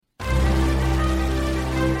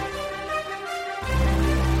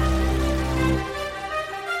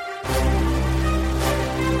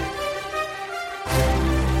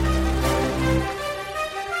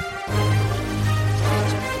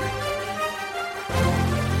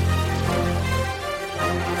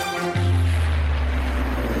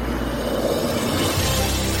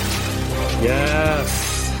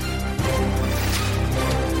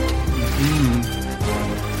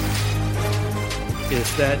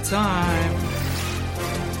that time.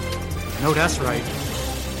 No, that's right.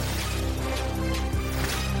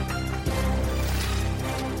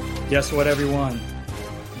 Guess what, everyone?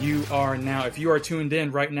 You are now, if you are tuned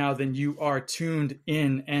in right now, then you are tuned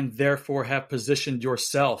in and therefore have positioned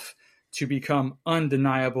yourself to become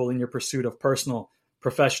undeniable in your pursuit of personal,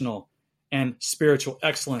 professional, and spiritual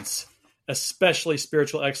excellence, especially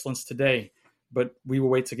spiritual excellence today. But we will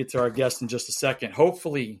wait to get to our guest in just a second.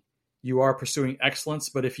 Hopefully, you are pursuing excellence,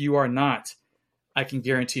 but if you are not, I can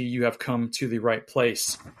guarantee you have come to the right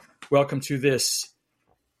place. Welcome to this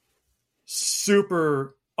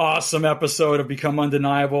super awesome episode of Become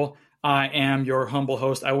Undeniable. I am your humble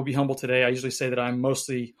host. I will be humble today. I usually say that I'm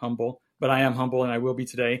mostly humble, but I am humble and I will be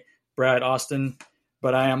today. Brad Austin,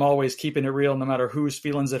 but I am always keeping it real no matter whose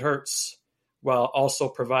feelings it hurts, while also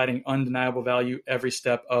providing undeniable value every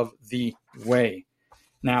step of the way.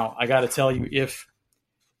 Now, I got to tell you,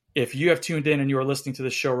 if you have tuned in and you are listening to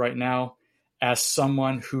this show right now as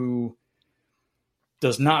someone who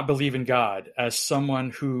does not believe in God, as someone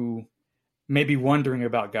who may be wondering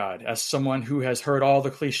about God, as someone who has heard all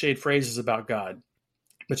the cliched phrases about God,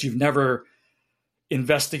 but you've never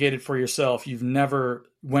investigated for yourself, you've never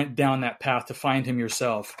went down that path to find him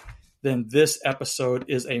yourself, then this episode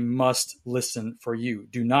is a must listen for you.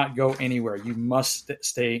 Do not go anywhere. You must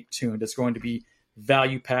stay tuned. It's going to be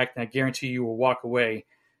value packed, and I guarantee you will walk away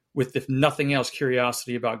with, if nothing else,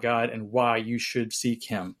 curiosity about God and why you should seek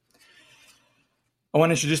him. I want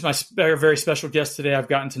to introduce my very special guest today. I've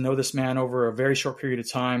gotten to know this man over a very short period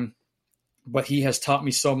of time, but he has taught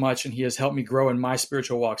me so much and he has helped me grow in my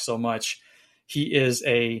spiritual walk so much. He is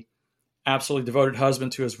a absolutely devoted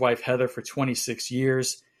husband to his wife, Heather, for 26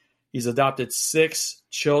 years. He's adopted 6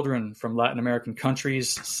 children from Latin American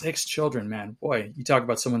countries. 6 children, man. Boy, you talk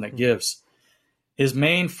about someone that gives. His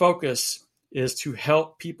main focus is to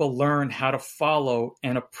help people learn how to follow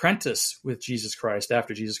and apprentice with Jesus Christ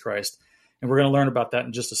after Jesus Christ. And we're going to learn about that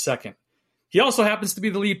in just a second. He also happens to be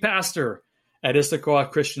the lead pastor at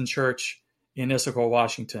Issaquah Christian Church in Issaquah,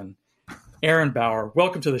 Washington. Aaron Bauer,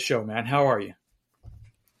 welcome to the show, man. How are you?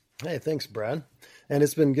 Hey, thanks, Brad. And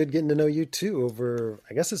it's been good getting to know you too over,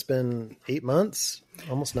 I guess it's been 8 months,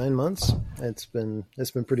 almost 9 months. It's been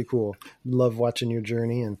pretty cool. Love watching your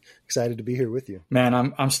journey and excited to be here with you. Man,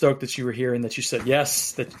 I'm stoked that you were here and that you said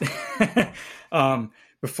yes. That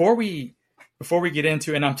before we get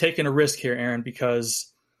into, and I'm taking a risk here, Aaron,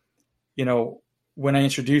 because, you know, when I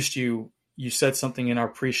introduced you, you said something in our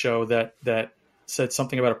pre-show that said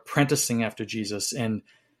something about apprenticing after Jesus. And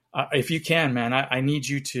if you can, man, I need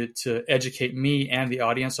you to educate me and the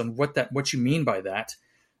audience on what you mean by that.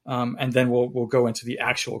 And then we'll go into the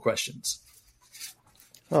actual questions.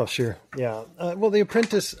 Oh, sure. Yeah. Well, the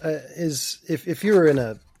apprentice is, if you were in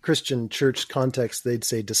a Christian church context, they'd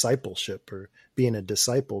say discipleship or being a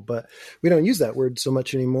disciple, but we don't use that word so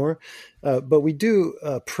much anymore. But we do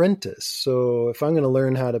apprentice. So if I'm going to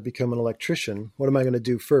learn how to become an electrician, what am I going to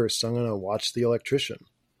do first? I'm going to watch the electrician.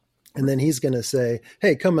 And then he's going to say,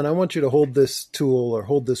 hey, come in, I want you to hold this tool or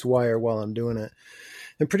hold this wire while I'm doing it.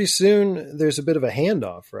 And pretty soon there's a bit of a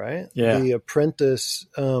handoff, right? Yeah. The apprentice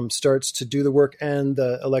starts to do the work and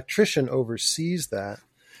the electrician oversees that.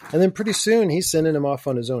 And then pretty soon he's sending him off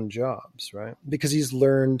on his own jobs, right? Because he's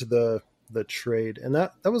learned the trade. And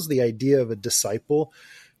that was the idea of a disciple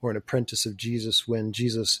or an apprentice of Jesus when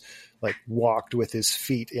Jesus like walked with his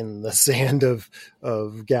feet in the sand of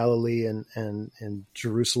Galilee and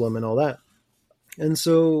Jerusalem and all that. And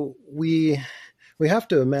so we have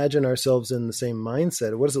to imagine ourselves in the same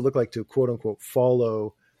mindset. What does it look like to quote unquote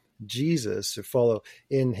follow Jesus or follow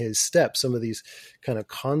in his steps, some of these kind of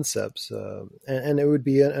concepts. And it would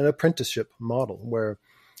be an apprenticeship model where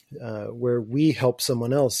we help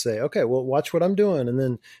someone else say, okay, well, watch what I'm doing. And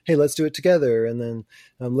then, hey, let's do it together. And then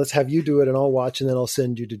let's have you do it and I'll watch and then I'll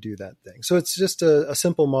send you to do that thing. So it's just a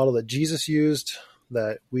simple model that Jesus used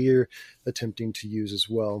that we're attempting to use as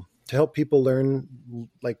well to help people learn,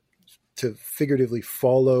 like to figuratively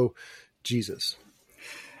follow Jesus.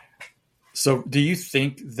 So do you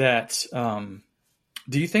think that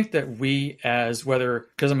we as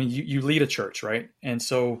because I mean, you lead a church, right? And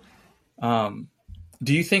so,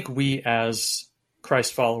 do you think we as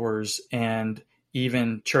Christ followers and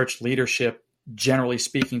even church leadership, generally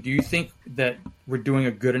speaking, do you think that we're doing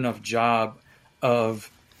a good enough job of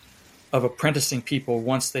apprenticing people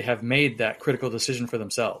once they have made that critical decision for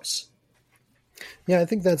themselves? Yeah, I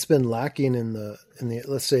think that's been lacking in the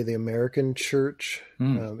let's say the American church.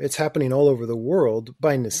 It's happening all over the world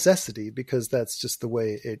by necessity because that's just the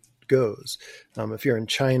way it goes. If you're in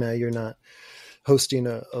China, you're not hosting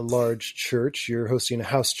a large church, you're hosting a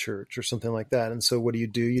house church or something like that. And so what do?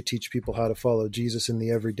 You teach people how to follow Jesus in the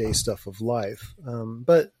everyday stuff of life.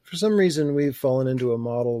 But for some reason, we've fallen into a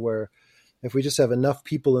model where if we just have enough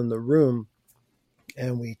people in the room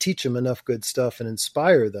and we teach them enough good stuff and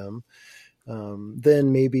inspire them,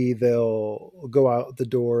 then maybe they'll go out the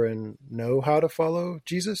door and know how to follow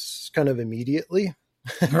Jesus kind of immediately.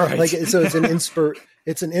 Right. So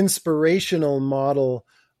it's an inspirational model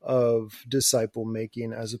of disciple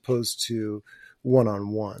making as opposed to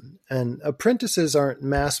one-on-one. And apprentices aren't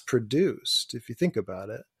mass produced, if you think about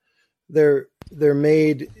it. They're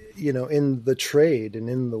made, in the trade and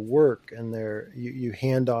in the work, and you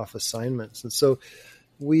hand off assignments. And so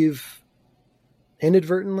we've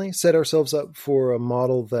inadvertently set ourselves up for a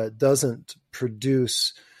model that doesn't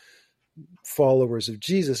produce followers of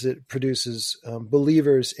Jesus. It produces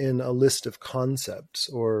believers in a list of concepts,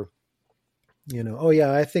 or, oh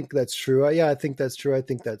yeah, I think that's true. Yeah, I think that's true. I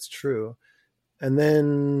think that's true. And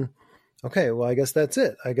then, okay, well, I guess that's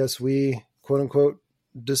it. I guess we, quote unquote,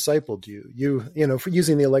 discipled you, for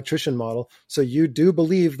using the electrician model. So you do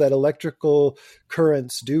believe that electrical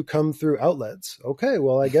currents do come through outlets. Okay,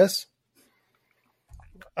 well, I guess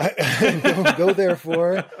go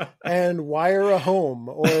therefore and wire a home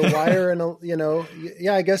or wire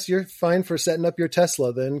I guess you're fine for setting up your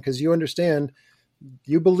Tesla then, because you understand,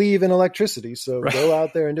 you believe in electricity. So right. Go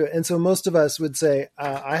out there and do it. And so most of us would say,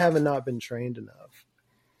 I have not been trained enough.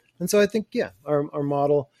 And so I think, our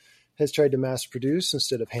model has tried to mass produce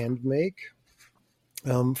instead of hand make,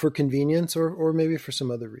 for convenience or maybe for some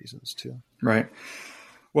other reasons too. Right.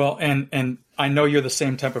 Well, and I know you're the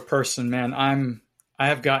same type of person, man.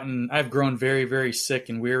 I've grown very, very sick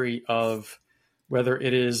and weary of whether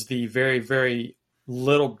it is the very, very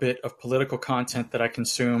little bit of political content that I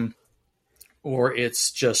consume, or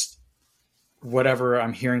it's just whatever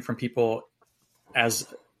I'm hearing from people.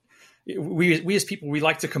 As we as people, we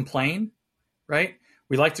like to complain, right?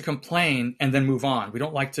 We like to complain and then move on. We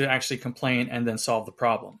don't like to actually complain and then solve the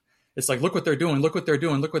problem. It's like, look what they're doing, look what they're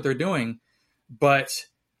doing, look what they're doing. But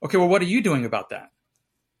okay, well, what are you doing about that?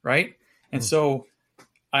 Right? And so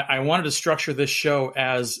I wanted to structure this show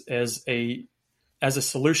as a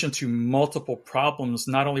solution to multiple problems,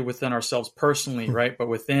 not only within ourselves personally, right, but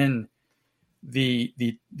within the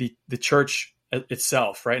church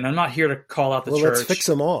itself, right? And I'm not here to call out the church. Let's fix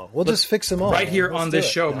them all. Let's just fix them all. Right here on this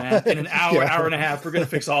show, man. In an hour, hour and a half, we're going to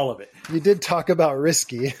fix all of it. You did talk about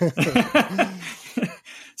risky.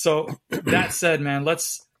 So that said, man,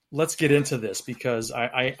 let's get into this, because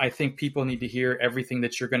I think people need to hear everything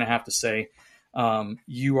that you're going to have to say.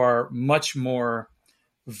 You are much more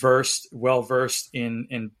well-versed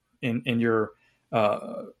in your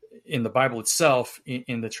in the Bible itself,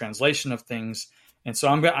 in the translation of things. And so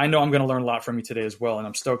I know I'm going to learn a lot from you today as well. And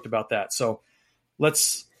I'm stoked about that. So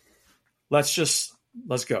let's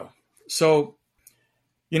go. So,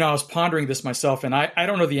 I was pondering this myself, and I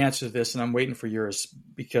don't know the answer to this, and I'm waiting for yours,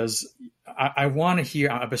 because I want to hear,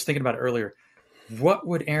 I was thinking about it earlier. What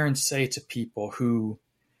would Aaron say to people who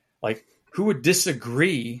would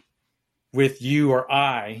disagree with you or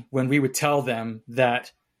I when we would tell them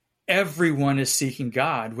that everyone is seeking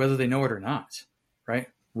God, whether they know it or not, right?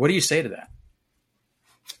 What do you say to that?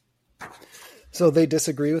 So they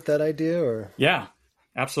disagree with that idea, or? Yeah,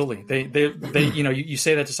 absolutely. They you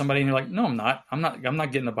say that to somebody and you're like, no, I'm not. I'm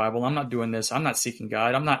not getting the Bible. I'm not doing this. I'm not seeking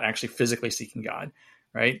God. I'm not actually physically seeking God,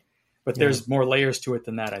 right? But there's more layers to it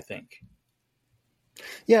than that, I think.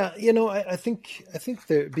 Yeah, I think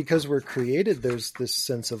that because we're created, there's this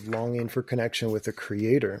sense of longing for connection with the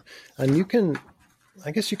Creator, and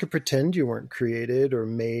I guess you could pretend you weren't created or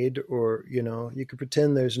made, or you could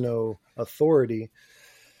pretend there's no authority,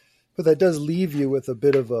 but that does leave you with a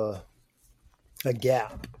bit of a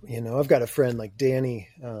gap. I've got a friend like Danny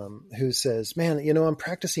who says, "Man, I'm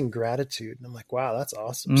practicing gratitude," and I'm like, "Wow, that's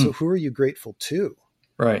awesome." So who are you grateful to?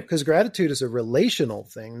 Right, because gratitude is a relational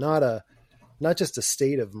thing, not just a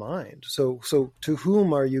state of mind. So to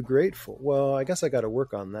whom are you grateful? Well, I guess I got to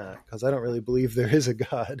work on that, because I don't really believe there is a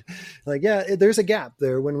God. There's a gap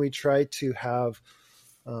there when we try to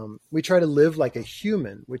live like a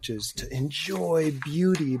human, which is to enjoy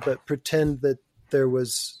beauty, but pretend that there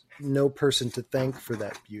was no person to thank for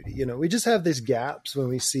that beauty. We just have these gaps when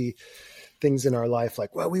we see things in our life,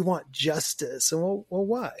 like, well, we want justice. And well,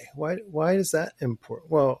 why? Why is that important?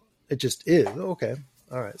 Well, it just is. Okay.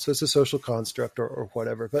 All right. So it's a social construct or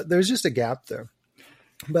whatever, but there's just a gap there.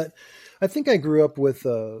 But I think I grew up with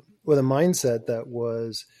a mindset that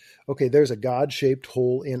was, okay, there's a God-shaped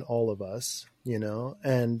hole in all of us,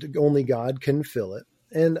 and only God can fill it.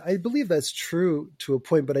 And I believe that's true to a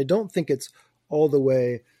point, but I don't think it's all the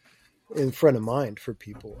way in front of mind for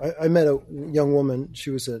people. I met a young woman. She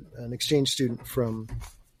was an exchange student from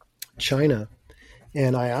China.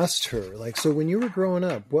 And I asked her, like, so when you were growing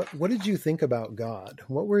up, what did you think about God?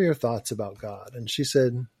 What were your thoughts about God? And she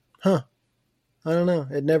said, I don't know.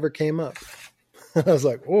 It never came up. I was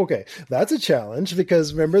like, okay, that's a challenge,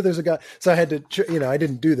 because remember, there's a God. So I had to, I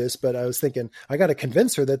didn't do this, but I was thinking, I got to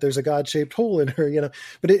convince her that there's a God-shaped hole in her,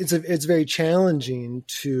 but it's very challenging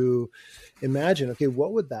to imagine, okay,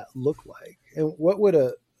 what would that look like? And what would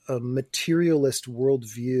a materialist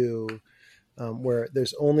worldview, where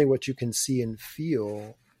there's only what you can see and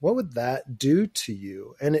feel, what would that do to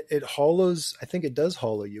you? And it hollows, I think it does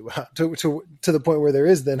hollow you out to the point where there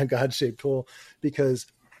is then a God-shaped hole, because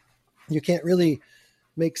you can't really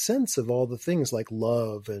make sense of all the things like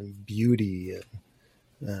love and beauty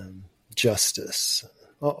and justice,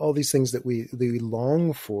 all these things that we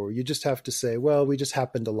long for. You just have to say, well, we just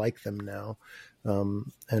happen to like them now.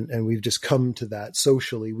 And we've just come to that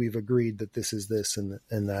socially. We've agreed that this is this and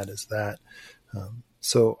that is that.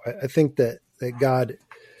 So I think that God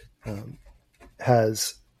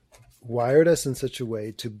has wired us in such a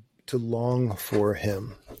way to long for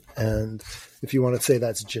him. And if you want to say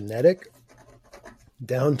that's genetic,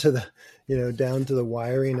 down to the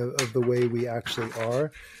wiring of the way we actually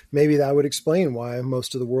are, maybe that would explain why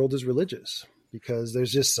most of the world is religious, because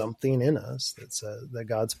there's just something in us that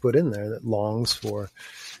God's put in there that longs for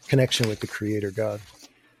connection with the Creator God.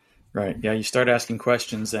 Right. Yeah. You start asking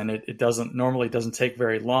questions, and it doesn't take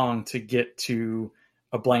very long to get to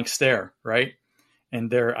a blank stare. Right.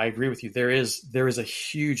 And I agree with you. There is a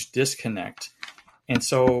huge disconnect. And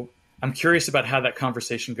so I'm curious about how that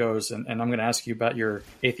conversation goes. And I'm going to ask you about your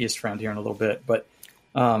atheist friend here in a little bit, but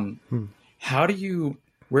where do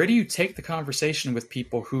you take the conversation with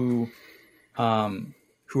people who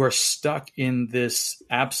are stuck in this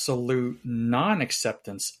absolute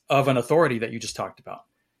non-acceptance of an authority that you just talked about?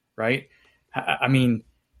 Right. I mean,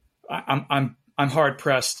 I'm hard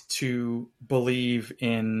pressed to believe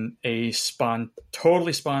in a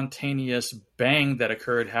totally spontaneous bang that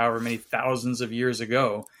occurred however many thousands of years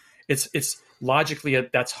ago. It's logically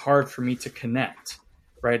that's hard for me to connect.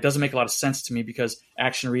 Right. It doesn't make a lot of sense to me, because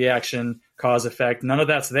action, reaction, cause, effect, none of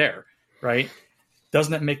that's there. Right.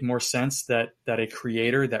 Doesn't it make more sense that a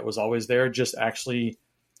creator that was always there just actually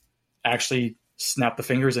snapped the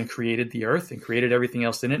fingers and created the earth and created everything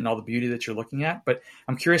else in it and all the beauty that you're looking at? But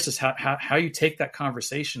I'm curious as how you take that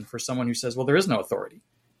conversation for someone who says, well, there is no authority.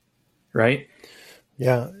 Right.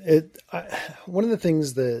 Yeah. One of the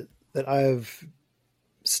things that I've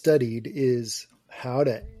studied is how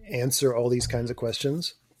to answer all these kinds of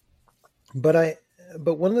questions. But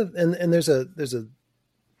one of the, and there's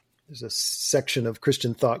a section of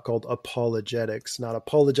Christian thought called apologetics, not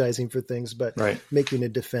apologizing for things, but making a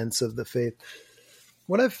defense of the faith.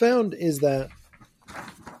 What I've found is that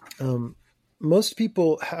most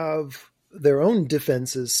people have their own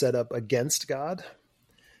defenses set up against God.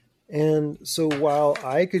 And so while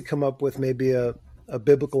I could come up with maybe a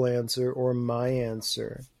biblical answer or my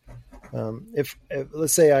answer, if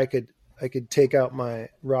let's say I could take out my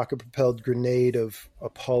rocket-propelled grenade of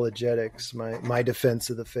apologetics, my defense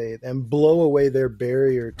of the faith, and blow away their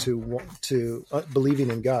barrier to believing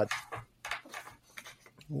in God.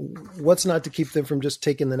 What's not to keep them from just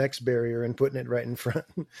taking the next barrier and putting it right in front?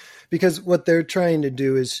 Because what they're trying to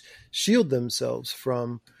do is shield themselves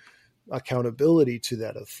from accountability to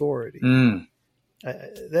that authority.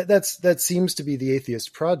 That seems to be the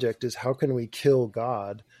atheist project, is how can we kill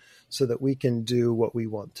God so that we can do what we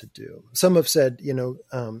want to do? Some have said,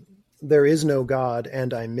 there is no God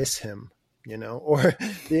and I miss him, or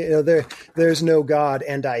there's no God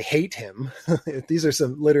and I hate him. These are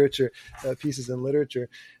some literature pieces in literature.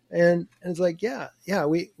 And it's like, yeah,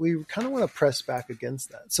 we kind of want to press back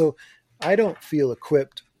against that. So I don't feel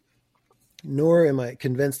equipped, nor am I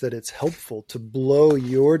convinced that it's helpful to blow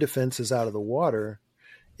your defenses out of the water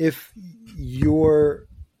if you're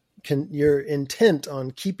intent on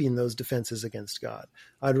keeping those defenses against God.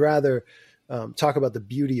 I'd rather talk about the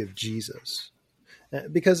beauty of Jesus,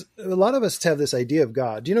 because a lot of us have this idea of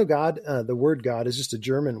God. Do you know God? The word God is just a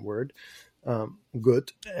German word,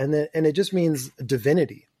 gut, and it just means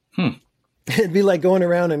divinity. It'd be like going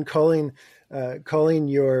around and calling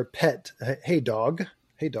your pet, hey dog,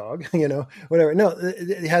 whatever. No,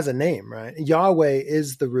 it has a name, right? Yahweh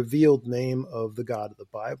is the revealed name of the God of the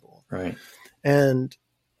Bible. Right.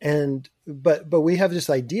 But we have this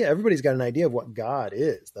idea, everybody's got an idea of what God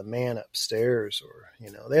is, the man upstairs, or,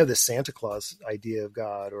 they have this Santa Claus idea of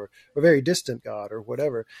God, or a very distant God, or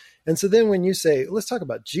whatever. And so then when you say, let's talk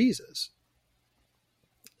about Jesus,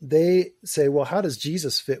 they say, well, how does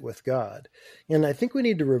Jesus fit with God? And I think we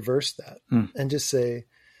need to reverse that and just say,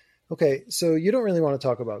 okay, so you don't really want to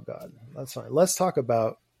talk about God. That's fine. Let's talk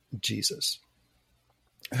about Jesus,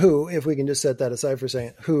 who, if we can just set that aside for a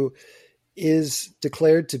second, who is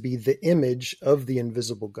declared to be the image of the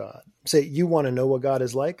invisible God. Say, you want to know what God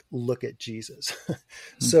is like? Look at Jesus.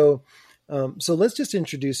 So let's just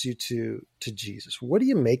introduce you to Jesus. What do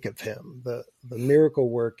you make of him? The miracle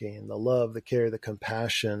working, the love, the care, the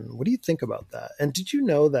compassion. What do you think about that? And did you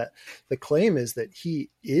know that the claim is that he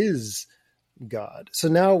is God? So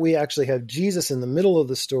now we actually have Jesus in the middle of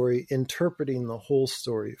the story, interpreting the whole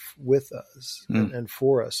story with us and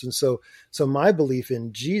for us. And so my belief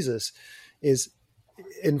in Jesus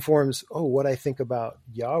informs what I think about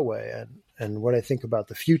Yahweh and what I think about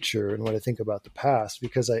the future and what I think about the past,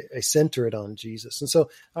 because I center it on Jesus. And so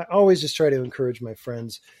I always just try to encourage my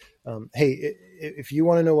friends, hey, if you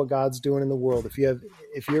want to know what God's doing in the world, if you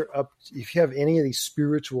have any of these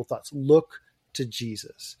spiritual thoughts, look to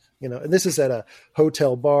Jesus. And this is at a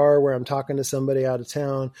hotel bar where I'm talking to somebody out of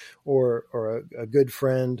town, or a good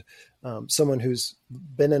friend, someone who's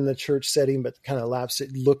been in the church setting but kind of lapsed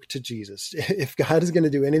it. Look to Jesus. If God is going to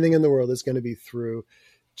do anything in the world, it's going to be through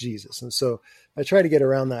Jesus. And so I try to get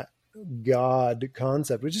around that God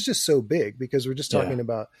concept, which is just so big, because we're just talking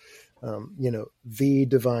about, the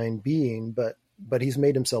divine being, but he's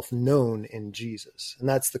made himself known in Jesus. And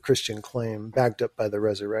that's the Christian claim, backed up by the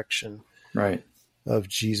resurrection. Right. Of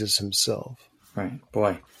Jesus himself. Right.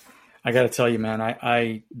 Boy, I got to tell you,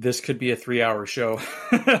 man, this could be a 3-hour show.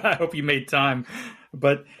 I hope you made time,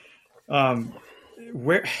 but,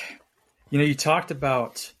 you talked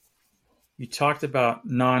about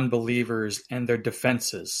non-believers and their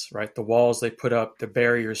defenses, right? The walls they put up, the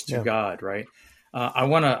barriers to God, right? I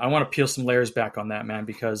want to peel some layers back on that, man,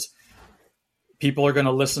 because people are going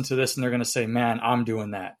to listen to this and they're going to say, man, I'm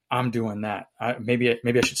doing that. Maybe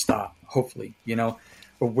I should stop, hopefully,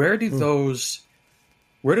 but where do those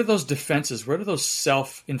defenses, where do those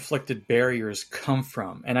self-inflicted barriers come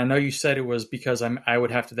from? And I know you said it was because I would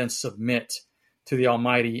have to then submit to the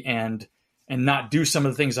Almighty and not do some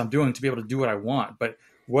of the things I'm doing to be able to do what I want. But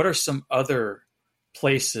what are some other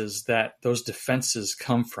places that those defenses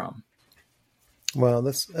come from? Well,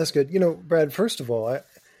 that's good. Brad, first of all,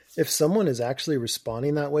 if someone is actually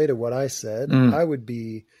responding that way to what I said, I would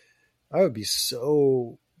be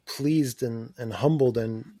so pleased and humbled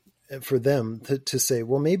and for them to say,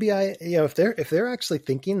 well, maybe if they're actually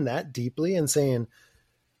thinking that deeply and saying,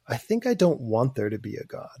 I think I don't want there to be a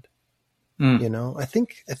God. I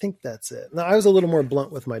think that's it. Now, I was a little more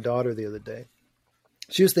blunt with my daughter the other day.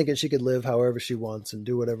 She was thinking she could live however she wants and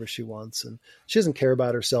do whatever she wants. And she doesn't care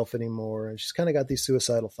about herself anymore. And she's kind of got these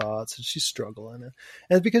suicidal thoughts and she's struggling.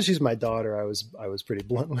 And because she's my daughter, I was pretty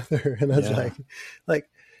blunt with her. And I was like,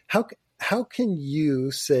 how can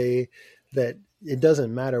you say that it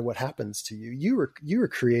doesn't matter what happens to you? You were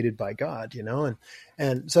created by God,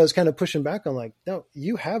 and so I was kind of pushing back on like, no,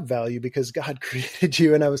 you have value because God created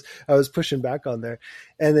you. And I was pushing back on there.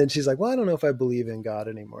 And then she's like, well, I don't know if I believe in God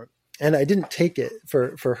anymore. And I didn't take it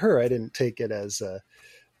for her. I didn't take it as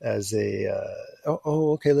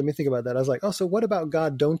okay, let me think about that. I was like, oh, so what about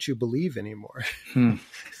God don't you believe anymore?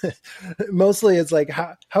 Mostly it's like,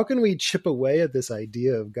 how can we chip away at this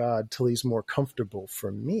idea of God till he's more comfortable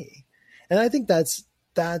for me? And I think that's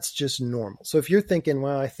just normal. So if you're thinking,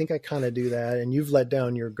 well, I think I kind of do that, and you've let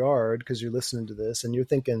down your guard because you're listening to this and you're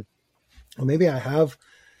thinking, well, maybe I have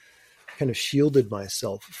kind of shielded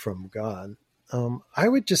myself from God. I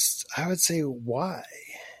would say, why?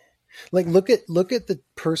 Like, look at the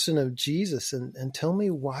person of Jesus and tell me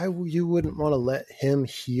why you wouldn't want to let him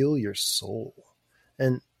heal your soul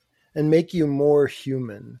and make you more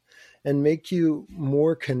human and make you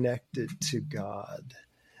more connected to God.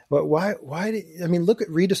 But why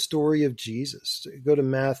read a story of Jesus. Go to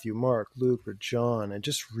Matthew, Mark, Luke, or John and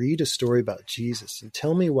just read a story about Jesus and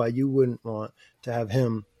tell me why you wouldn't want to have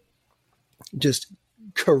him just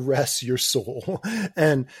caress your soul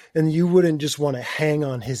and you wouldn't just want to hang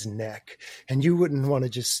on his neck and you wouldn't want to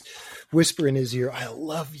just whisper in his ear, I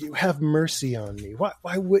love you, have mercy on me.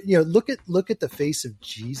 Why would look at the face of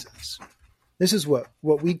Jesus. This is what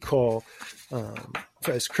we call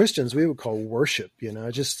as Christians we would call worship,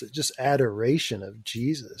 just adoration of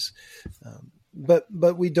Jesus. But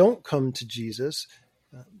we don't come to Jesus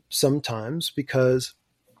sometimes because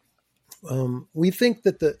we think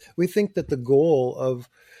that the goal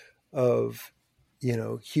of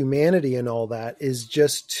humanity and all that is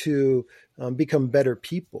just to become better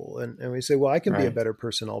people. And we say, well, I can be a Right. better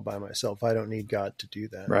person all by myself. I don't need God to do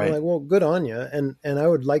that. Right. I'm like, well, good on you. And I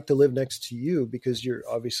would like to live next to you because you're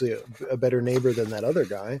obviously a better neighbor than that other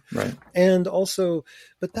guy. Right. And also,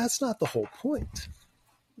 but that's not the whole point.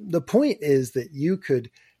 The point is that you could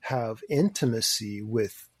have intimacy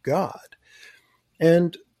with God.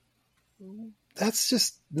 And that's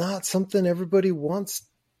just not something everybody wants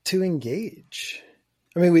to engage.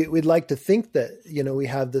 I mean, we'd like to think that, we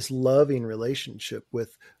have this loving relationship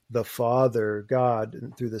with the Father, God,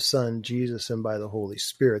 and through the Son, Jesus, and by the Holy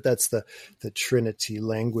Spirit. That's the Trinity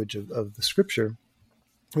language of the Scripture.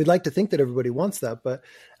 We'd like to think that everybody wants that, but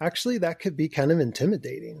actually that could be kind of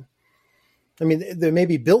intimidating. I mean, they may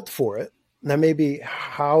be built for it. That may be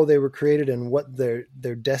how they were created and what their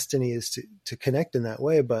destiny is to connect in that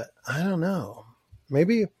way. But I don't know.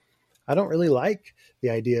 Maybe I don't really like the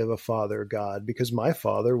idea of a father God because my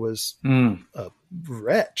father was a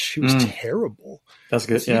wretch. He was terrible. That's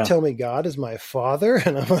good. So you tell me God is my father,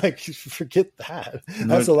 and I'm like, forget that. No.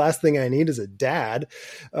 That's the last thing I need is a dad.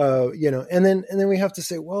 And then we have to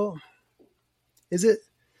say, well, is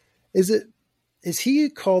he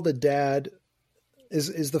called a dad?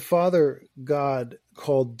 Is the Father God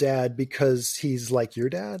called dad because he's like your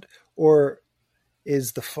dad? Or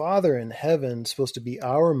is the Father in heaven supposed to be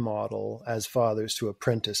our model as fathers to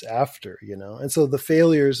apprentice after, And so the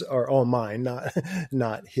failures are all mine,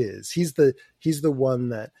 not his. He's the one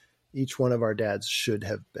that each one of our dads should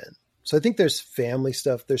have been. So I think there's family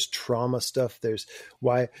stuff, there's trauma stuff, there's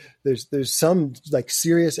some like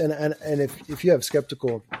serious, and if you have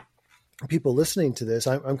skeptical people listening to this,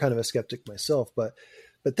 I'm kind of a skeptic myself, but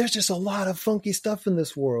there's just a lot of funky stuff in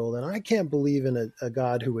this world, and I can't believe in a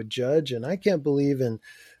God who would judge, and I can't believe in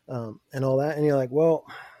and all that. And you're like, well,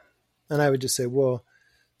 and I would just say, well,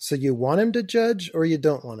 so you want him to judge or you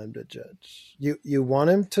don't want him to judge? You want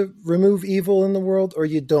him to remove evil in the world or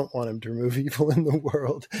you don't want him to remove evil in the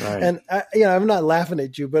world? Right. And I'm not laughing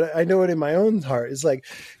at you, but I know it in my own heart. It's like,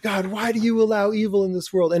 God, why do you allow evil in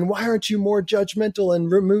this world? And why aren't you more judgmental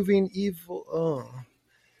and removing evil? Oh,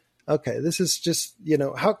 okay. This is just,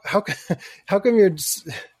 how come you're just,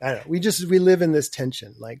 I don't know. We live in this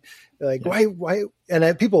tension. Like why?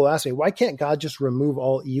 And people ask me, why can't God just remove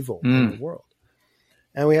all evil in the world?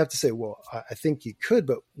 And we have to say, well, I think he could,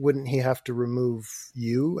 but wouldn't he have to remove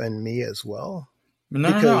you and me as well? No.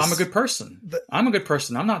 I'm a good person. I'm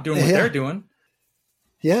not doing what they're doing.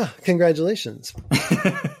 Yeah. Congratulations.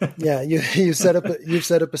 Yeah. You've set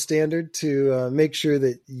up a standard to make sure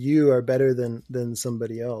that you are better than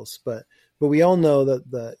somebody else. But we all know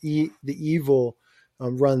that the evil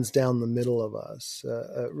runs down the middle of us.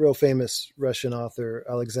 A real famous Russian author,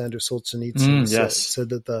 Alexander Solzhenitsyn, said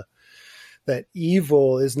that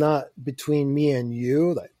evil is not between me and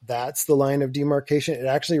you. That's the line of demarcation. It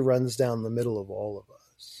actually runs down the middle of all of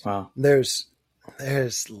us. Wow. There's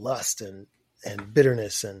lust and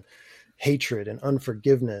bitterness and hatred and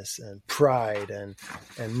unforgiveness and pride and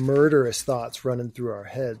murderous thoughts running through our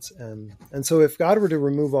heads. And so if God were to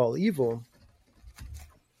remove all evil,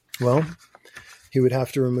 well, he would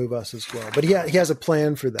have to remove us as well. But he has a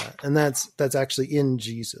plan for that. And that's actually in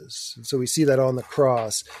Jesus. And so we see that on the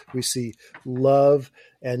cross. We see love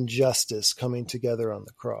and justice coming together on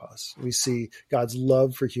the cross. We see God's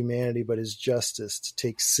love for humanity, but his justice to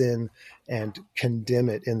take sin and condemn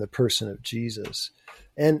it in the person of Jesus.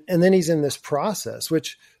 And then he's in this process,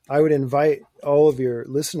 which I would invite all of your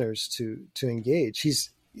listeners to engage. He's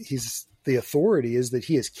the authority is that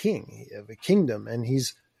he is king of a kingdom, and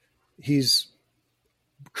he's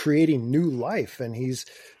creating new life, and he's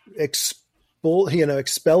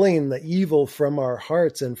expelling the evil from our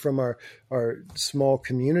hearts and from our small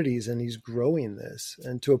communities, and he's growing this,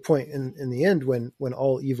 and to a point in the end when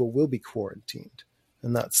all evil will be quarantined,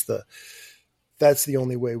 and that's the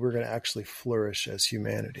only way we're going to actually flourish as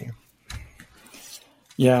humanity.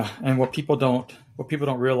 Yeah, and what people don't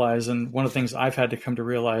realize, and one of the things I've had to come to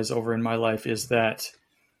realize over in my life is that,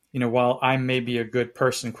 while I may be a good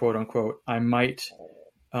person, quote unquote, I might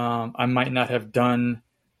not have done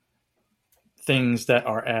things that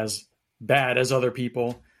are as bad as other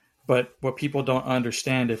people. But what people don't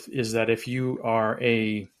understand is that if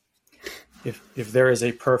there is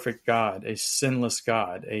a perfect God, a sinless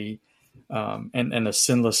God, and a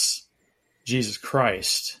sinless Jesus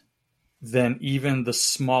Christ, then even the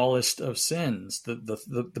smallest of sins,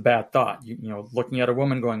 the bad thought, looking at a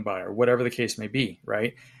woman going by or whatever the case may be,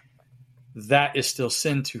 right? That is still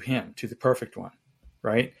sin to him, to the perfect one.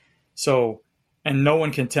 Right. So, and no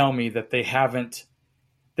one can tell me that they have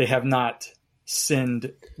not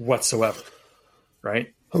sinned whatsoever.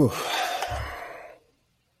 Right. Ooh.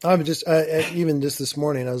 I'm just, even just this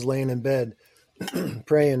morning, I was laying in bed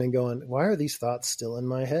praying and going, why are these thoughts still in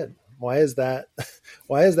my head? Why is that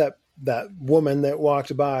that woman that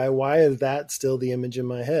walked by? Why is that still the image in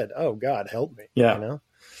my head? Oh God, help me. Yeah. You know?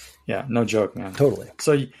 Yeah. No joke, man. Totally.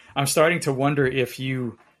 So I'm starting to wonder if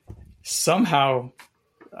you somehow,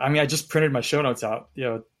 I mean, I just printed my show notes out,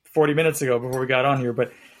 40 minutes ago before we got on here,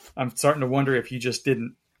 but I'm starting to wonder if you just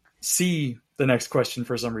didn't see the next question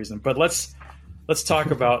for some reason. But let's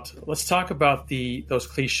talk about those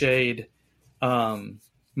cliched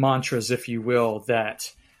mantras, if you will,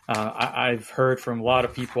 that I've heard from a lot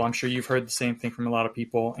of people. I'm sure you've heard the same thing from a lot of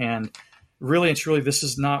people. And really and truly, this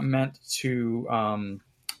is not meant to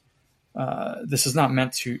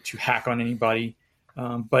hack on anybody,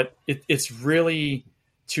 but it's really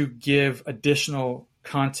to give additional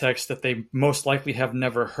context that they most likely have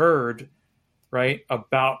never heard, right,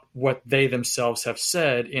 about what they themselves have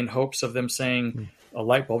said, in hopes of them saying a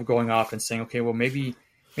light bulb going off and saying, okay, well, maybe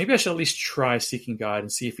I should at least try seeking God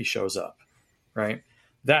and see if he shows up, right?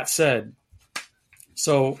 That said,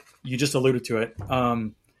 so you just alluded to it,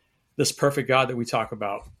 this perfect God that we talk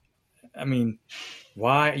about. I mean,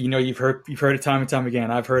 why? You've heard it time and time again.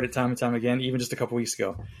 I've heard it time and time again, even just a couple weeks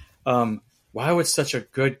ago. Why would such a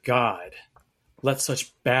good God let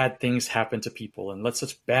such bad things happen to people and let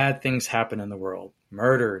such bad things happen in the world?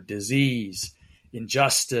 Murder, disease,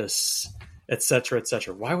 injustice, etc.,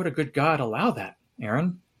 etc. Why would a good God allow that,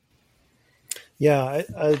 Aaron? Yeah,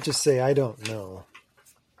 I just say I don't know.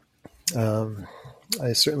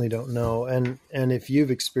 I certainly don't know. And if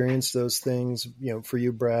you've experienced those things, for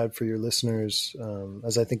you, Brad, for your listeners,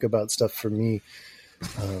 as I think about stuff for me,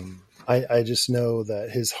 I just know that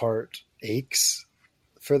his heart aches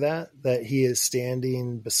for that he is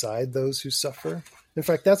standing beside those who suffer. In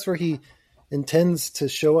fact, that's where he intends to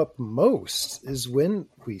show up most, is when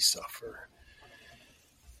we suffer.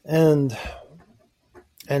 And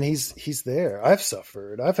he's there. I've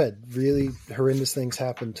suffered. I've had really horrendous things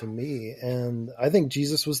happen to me. And I think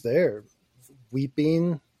Jesus was there,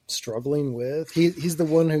 weeping, struggling with. He's the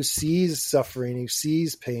one who sees suffering, who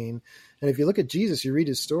sees pain. And if you look at Jesus, you read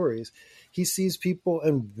his stories, he sees people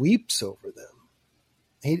and weeps over them.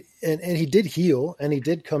 He did heal, and he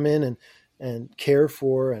did come in and care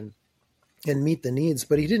for and meet the needs,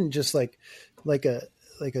 but he didn't just like a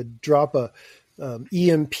drop a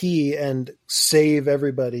EMP and save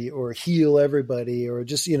everybody or heal everybody, or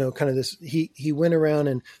just, kind of this, he went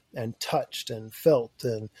around and touched and felt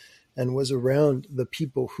and was around the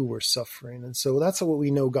people who were suffering. And so that's what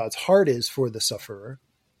we know God's heart is for the sufferer.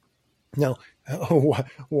 Now,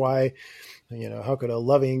 why, how could a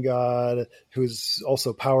loving God who's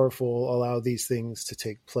also powerful allow these things to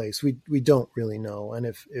take place? We don't really know. And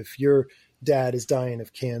if your dad is dying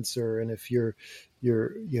of cancer, and if your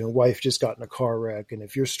wife just got in a car wreck, and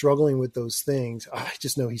if you're struggling with those things, I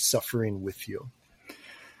just know he's suffering with you.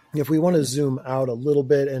 If we want to zoom out a little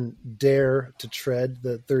bit and dare to tread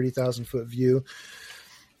the 30,000 foot view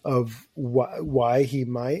of why he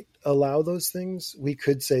might allow those things, we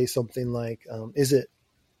could say something like, is it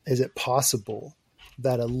possible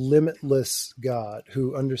that a limitless God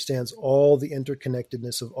who understands all the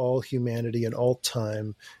interconnectedness of all humanity and all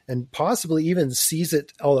time, and possibly even sees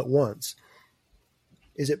it all at once,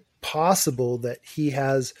 is it possible that he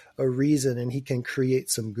has a reason and he can create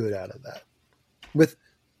some good out of that?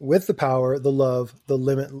 With the power, the love, the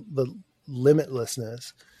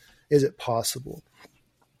limitlessness, is it possible?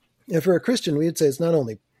 And for a Christian, we would say it's not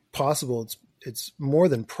only possible, it's more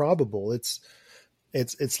than probable.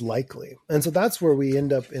 It's likely. And so that's where we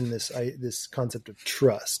end up in this concept of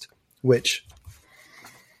trust, which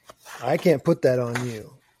I can't put that on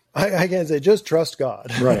you. I can't say just trust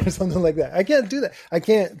God, right, or something like that. I can't do that. I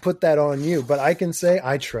can't put that on you, but I can say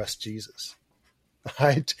I trust Jesus.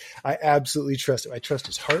 I absolutely trust him. I trust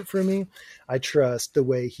his heart for me. I trust the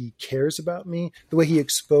way he cares about me, the way he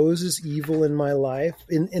exposes evil in my life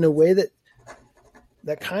in a way that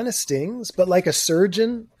kind of stings, but like a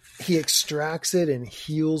surgeon, he extracts it and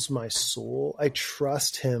heals my soul. I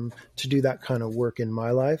trust him to do that kind of work in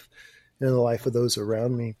my life and in the life of those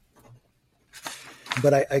around me.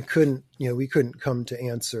 But I couldn't, we couldn't come to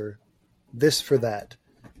answer this for that.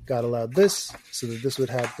 God allowed this so that this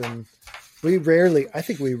would happen. I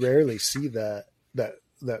think we rarely see that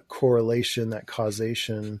correlation, that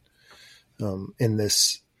causation in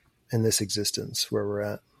this existence where we're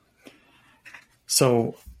at.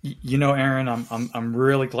 So, Aaron, I'm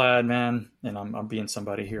really glad, man, and I'm being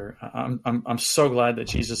somebody here. I'm so glad that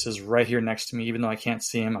Jesus is right here next to me, even though I can't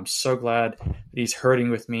see him. I'm so glad that he's hurting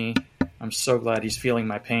with me. I'm so glad he's feeling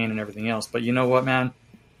my pain and everything else. But you know what, man?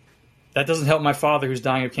 That doesn't help my father who's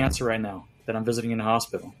dying of cancer right now. that I'm visiting in the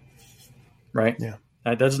hospital, right? Yeah.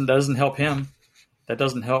 That doesn't help him. That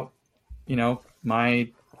doesn't help, my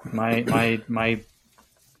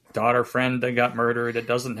daughter friend that got murdered. It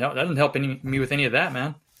doesn't help. That doesn't help me with any of that,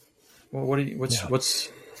 man. Well, what's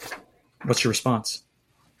your response?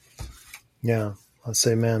 Yeah, I'll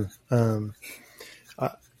say, man,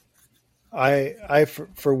 I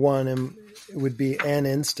for one it would be an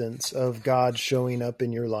instance of God showing up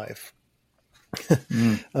in your life.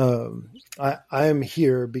 I'm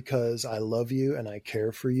here because I love you and I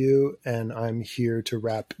care for you, and I'm here to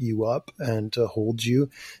wrap you up and to hold you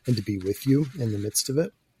and to be with you in the midst of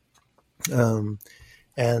it.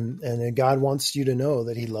 And God wants you to know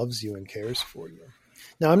that he loves you and cares for you.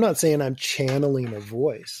 Now, I'm not saying I'm channeling a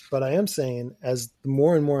voice, but I am saying as the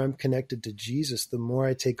more and more I'm connected to Jesus, the more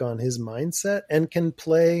I take on his mindset and can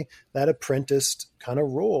play that apprenticed kind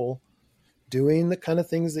of role, doing the kind of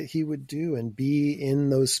things that he would do and be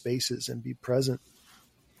in those spaces and be present.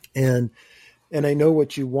 And I know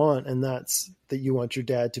what you want, and that's that you want your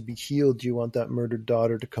dad to be healed. You want that murdered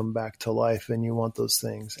daughter to come back to life, and you want those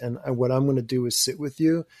things. And what I'm going to do is sit with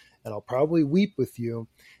you, and I'll probably weep with you,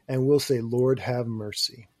 and we'll say, Lord, have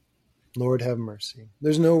mercy. Lord, have mercy.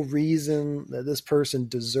 There's no reason that this person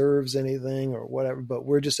deserves anything or whatever, but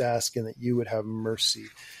we're just asking that you would have mercy.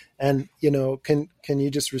 And, can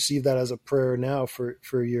you just receive that as a prayer now for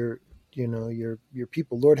your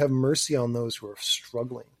people? Lord, have mercy on those who are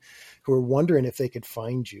struggling, who are wondering if they could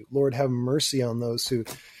find you. Lord, have mercy on those who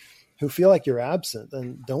feel like you're absent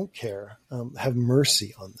and don't care. Have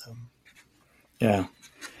mercy on them. Yeah.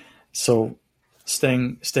 So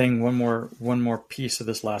staying one more piece of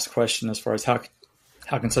this last question, as far as how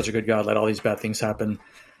can such a good God let all these bad things happen?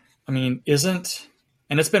 I mean,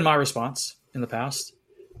 and it's been my response in the past,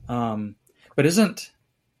 but isn't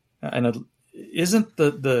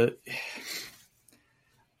the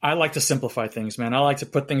I like to simplify things, man. I like to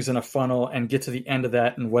put things in a funnel and get to the end of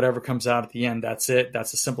that, and whatever comes out at the end, that's it.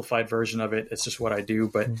 That's a simplified version of it. It's just what I do,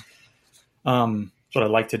 but it's what I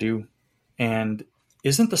like to do. And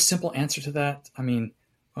isn't the simple answer to that?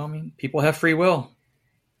 People have free will,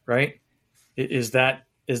 right? Is that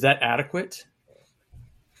adequate?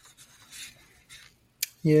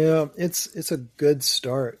 Yeah, it's a good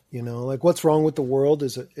start. Like what's wrong with the world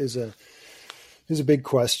is a big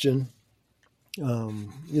question. You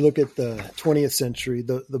look at the 20th century,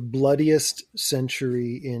 the bloodiest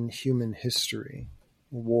century in human history,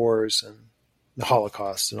 wars and the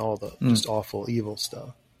Holocaust and all the just awful, evil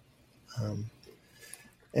stuff.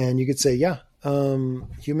 And you could say,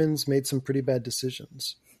 humans made some pretty bad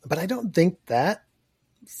decisions, but I don't think that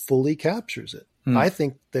fully captures it. I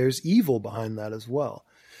think there's evil behind that as well,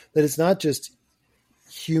 that it's not just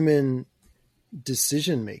human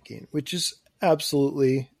decision-making, which is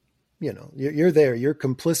absolutely, you're there, you're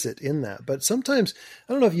complicit in that. But sometimes,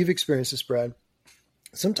 I don't know if you've experienced this, Brad,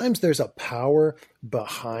 sometimes there's a power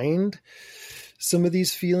behind some of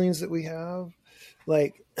these feelings that we have.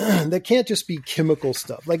 Like that can't just be chemical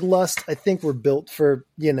stuff. Like lust, I think we're built for,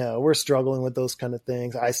 we're struggling with those kind of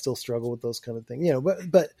things. I still struggle with those kind of things,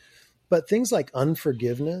 but things like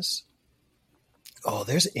unforgiveness,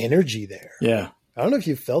 there's energy there. Yeah. I don't know if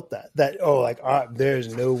you felt that,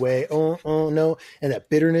 there's no way. Oh, no. And that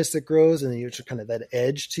bitterness that grows, and then you're just kind of that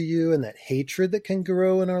edge to you, and that hatred that can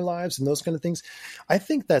grow in our lives and those kind of things. I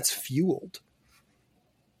think that's fueled.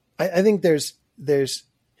 I think there's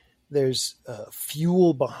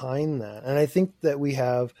fuel behind that. And I think that we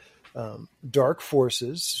have dark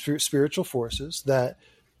forces, spiritual forces that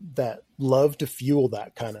love to fuel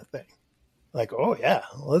that kind of thing. Like, oh yeah,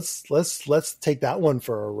 let's take that one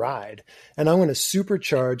for a ride. And I'm going to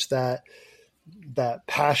supercharge that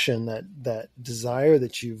passion, that desire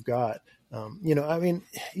that you've got.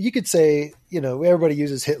 You could say, everybody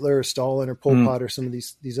uses Hitler or Stalin or Pol Pot or some of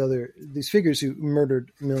these figures who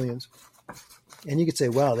murdered millions. And you could say,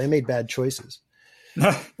 wow, they made bad choices.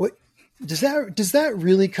 What does that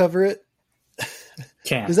really cover it?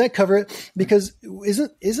 Does that cover it? Because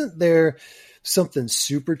isn't there something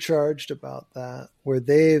supercharged about that, where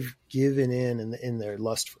they've given in their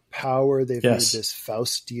lust for power? They've made this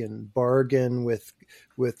Faustian bargain with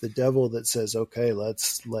the devil that says, okay,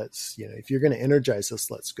 let's if you're going to energize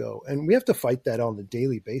us, let's go. And we have to fight that on a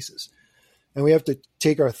daily basis. And we have to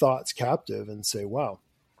take our thoughts captive and say, wow,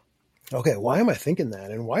 okay, why am I thinking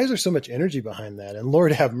that? And why is there so much energy behind that? And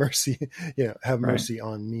Lord, have mercy, have mercy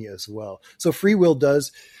on me as well. So free will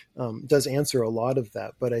does answer a lot of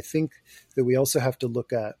that. But I think that we also have to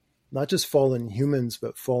look at not just fallen humans,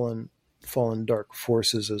 but fallen dark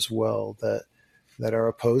forces as well, that are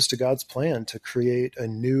opposed to God's plan to create a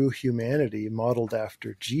new humanity modeled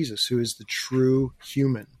after Jesus, who is the true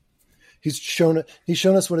human. He's shown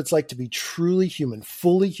us what it's like to be truly human,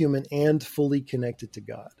 and fully connected to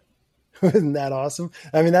God. Isn't that awesome?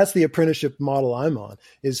 I mean, that's the apprenticeship model I'm on,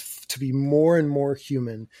 is to be more and more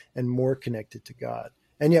human and more connected to God.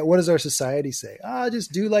 And yet, what does our society say?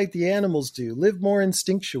 Just do like the animals do, live more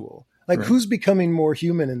instinctual. Like, right. Who's becoming more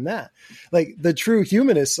human in that? Like, the true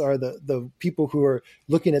humanists are the people who are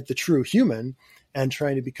looking at the true human and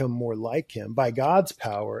trying to become more like him by God's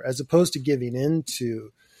power, as opposed to giving in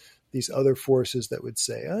to these other forces that would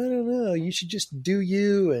say, I don't know, you should just do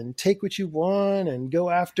you and take what you want and go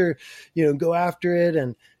after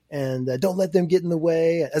it and don't let them get in the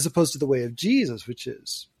way, as opposed to the way of Jesus, which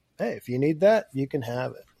is, hey, if you need that, you can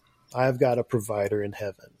have it. I've got a provider in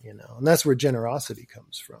heaven, and that's where generosity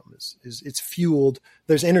comes from. Is it's fueled.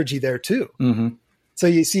 There's energy there too. Mm-hmm. So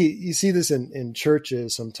you see this in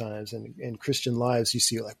churches sometimes, and in Christian lives. You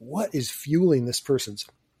see, like, what is fueling this person's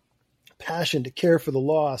passion to care for the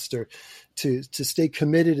lost, or to stay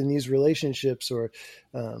committed in these relationships, or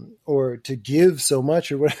to give so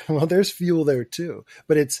much, or whatever. Well, there's fuel there too,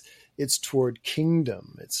 but it's toward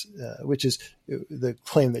kingdom. It's which is the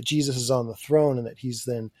claim that Jesus is on the throne, and that he's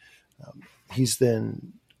then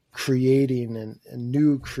creating and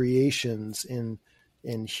new creations in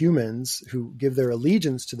humans who give their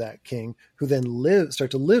allegiance to that king, who then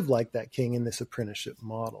start to live like that king in this apprenticeship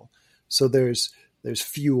model. So there's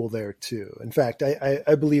fuel there too. In fact,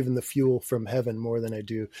 I believe in the fuel from heaven more than I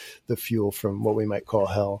do the fuel from what we might call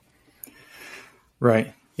hell.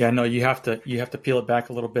 Right. Yeah, no, you have to peel it back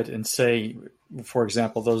a little bit and say, for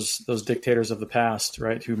example, those dictators of the past,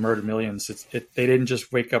 right, who murdered millions, they didn't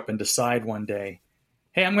just wake up and decide one day,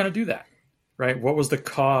 hey, I'm going to do that, right? What was the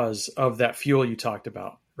cause of that fuel you talked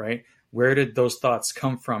about, right? Where did those thoughts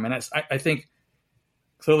come from? And I think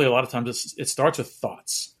clearly a lot of times it starts with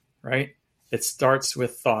thoughts, right? It starts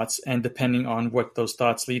with thoughts, and depending on what those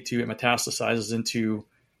thoughts lead to, it metastasizes into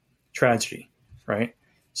tragedy, right?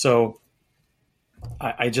 So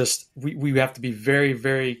we have to be very,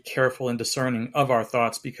 very careful and discerning of our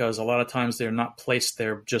thoughts, because a lot of times they're not placed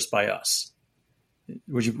there just by us.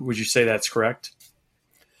 Would you say that's correct?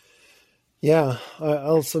 Yeah,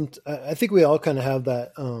 I think we all kind of have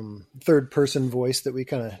that third person voice that we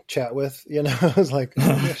kind of chat with. It's like,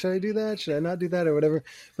 should I do that? Should I not do that, or whatever?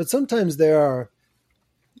 But sometimes there are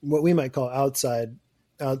what we might call outside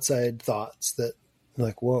thoughts that,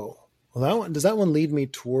 like, whoa. Well, does that one lead me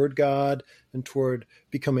toward God and toward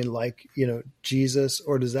becoming like, Jesus,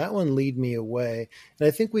 or does that one lead me away? And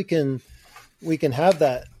I think we can have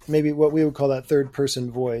that, maybe what we would call that third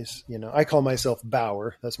person voice. I call myself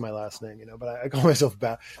Bauer. That's my last name, but I call myself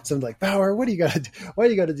Bauer. So I'm like, Bauer, what do you got to do? Why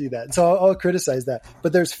do you got to do that? And so I'll criticize that,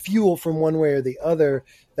 but there's fuel from one way or the other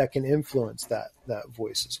that can influence that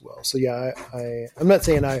voice as well. So yeah, I'm not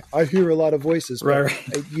saying I hear a lot of voices, but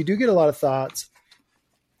right. You do get a lot of thoughts.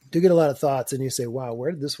 And you say, wow,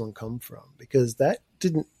 where did this one come from? Because that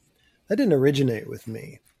didn't originate with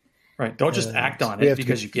me. Right. Don't just act on it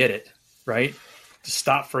because you get it, right? Just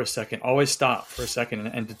stop for a second. Always stop for a second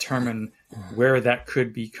and determine where that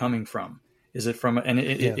could be coming from. Is it from,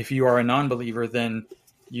 if you are a non-believer, then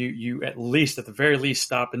you at the very least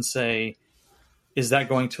stop and say, is that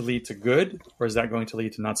going to lead to good, or is that going to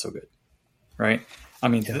lead to not so good? Right. I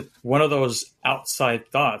mean, one of those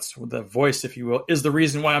outside thoughts, the voice, if you will, is the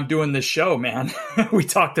reason why I'm doing this show, man. We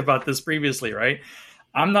talked about this previously, right?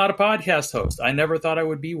 I'm not a podcast host. I never thought I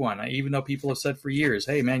would be one. Even though people have said for years,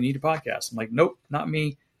 hey, man, you need a podcast. I'm like, nope, not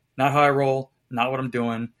me, not how I roll, not what I'm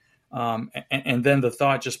doing. And then the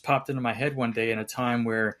thought just popped into my head one day in a time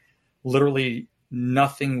where literally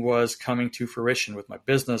nothing was coming to fruition with my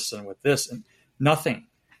business and with this, and nothing,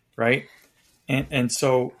 right? And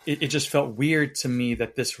so it just felt weird to me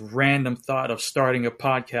that this random thought of starting a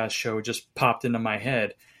podcast show just popped into my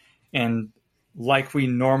head. And like we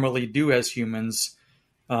normally do as humans,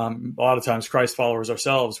 a lot of times Christ followers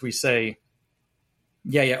ourselves, we say,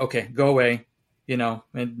 yeah, okay, go away,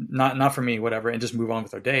 and not for me, whatever, and just move on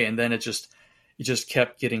with our day. And then it just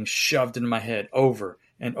kept getting shoved into my head over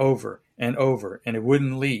and over and over, and it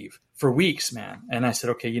wouldn't leave for weeks, man. And I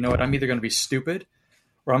said, okay, you know what? I'm either going to be stupid,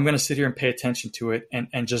 or I'm going to sit here and pay attention to it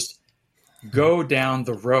and just go down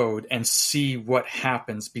the road and see what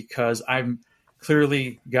happens, because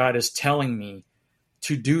God is telling me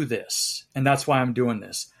to do this. And that's why I'm doing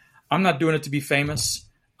this. I'm not doing it to be famous.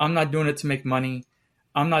 I'm not doing it to make money.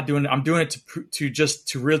 I'm doing it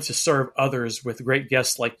to really serve others with great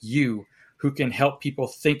guests like you, who can help people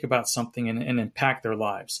think about something and impact their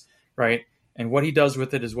lives. Right. And what he does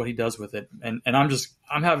with it is what he does with it. And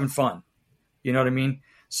I'm having fun. You know what I mean?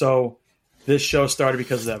 So this show started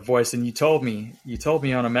because of that voice. And you told me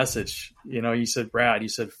on a message, you said, Brad, you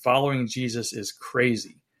said, following Jesus is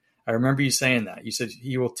crazy. I remember you saying that. You said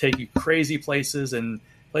he will take you crazy places and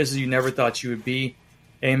places you never thought you would be.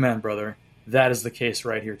 Amen, brother. That is the case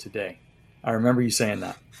right here today. I remember you saying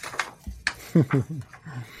that.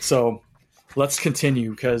 So let's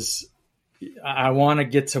continue, because I want to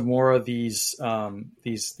get to more of these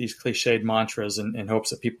cliched mantras in hopes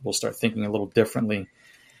that people will start thinking a little differently.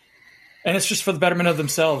 And it's just for the betterment of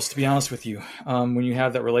themselves, to be honest with you. When you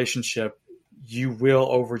have that relationship, you will,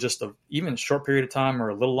 over just even a short period of time or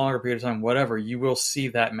a little longer period of time, whatever, you will see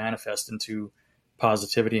that manifest into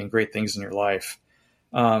positivity and great things in your life.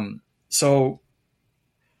 So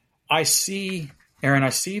I see, Aaron,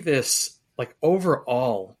 this like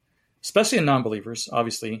overall, especially in non-believers,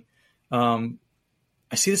 obviously, I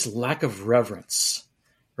see this lack of reverence,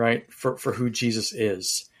 right, for who Jesus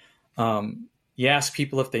is. You ask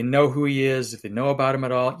people if they know who he is, if they know about him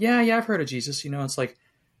at all. Yeah, I've heard of Jesus. It's like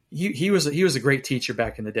he was a great teacher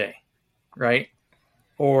back in the day, right?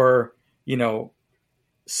 Or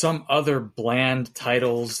some other bland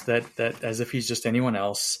titles that as if he's just anyone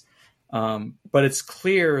else. But it's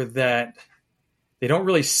clear that they don't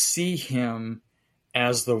really see him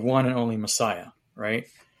as the one and only Messiah, right?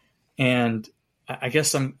 And I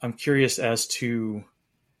guess I'm curious as to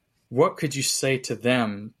what could you say to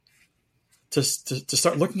them to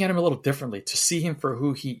start looking at him a little differently, to see him for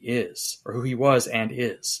who he is, or who he was and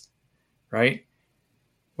is, right?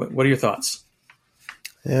 What are your thoughts?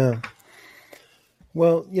 Yeah.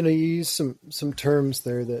 Well, you use some terms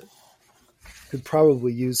there that could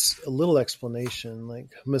probably use a little explanation, like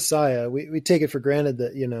Messiah. We take it for granted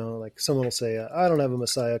that, like someone will say, I don't have a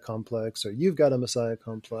Messiah complex, or you've got a Messiah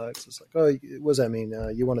complex. It's like, oh, what does that mean?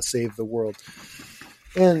 You want to save the world.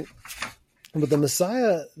 But the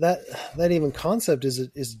Messiah, that even concept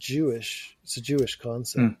is Jewish. It's a Jewish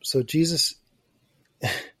concept. So Jesus,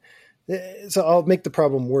 so I'll make the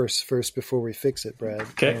problem worse first before we fix it, Brad.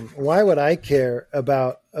 Okay. Why would I care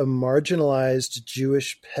about a marginalized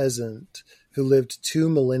Jewish peasant who lived 2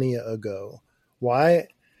 millennia ago? Why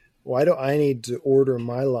do I need to order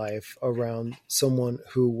my life around someone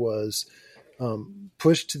who was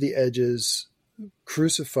pushed to the edges,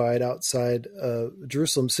 crucified outside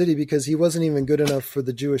Jerusalem city because he wasn't even good enough for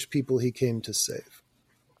the Jewish people he came to save?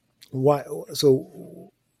 Why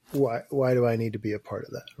do I need to be a part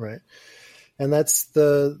of that, right? And that's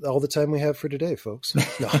all the time we have for today, folks.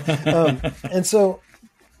 No. And so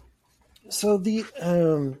just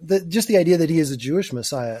the idea that he is a Jewish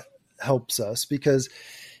Messiah helps us, because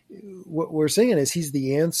what we're saying is he's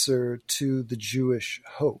the answer to the Jewish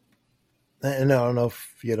hope. And I don't know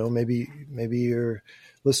if, maybe your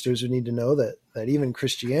listeners would need to know that even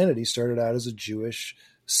Christianity started out as a Jewish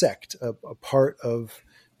sect, a part of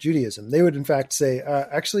Judaism. They would in fact say,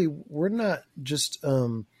 actually, we're not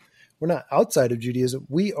outside of Judaism.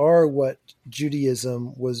 We are what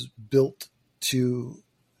Judaism was built to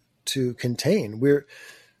contain. We're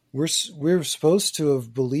supposed to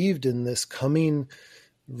have believed in this coming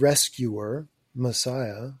rescuer,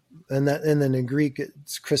 Messiah, and then in Greek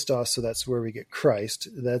it's Christos, so that's where we get Christ.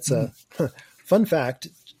 That's a fun fact.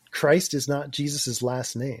 Christ is not Jesus's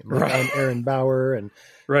last name. Right? I'm Aaron Bauer, and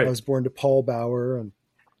I was born to Paul Bauer,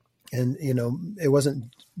 and it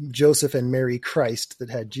wasn't Joseph and Mary Christ that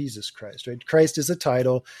had Jesus Christ, right? Christ is a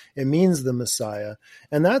title. It means the Messiah.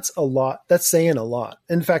 And that's a lot. That's saying a lot.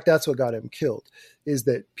 In fact, that's what got him killed, is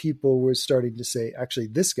that people were starting to say, actually,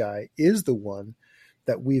 this guy is the one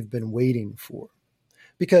that we've been waiting for.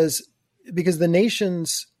 Because the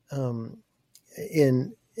nations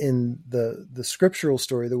in the scriptural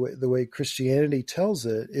story, the way Christianity tells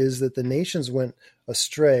it, is that the nations went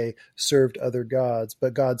astray, served other gods,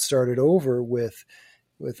 but God started over with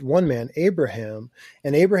one man, Abraham,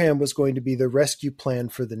 and Abraham was going to be the rescue plan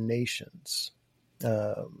for the nations.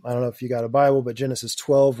 I don't know if you got a Bible, but Genesis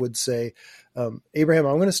 12 would say, Abraham,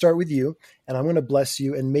 I'm going to start with you, and I'm going to bless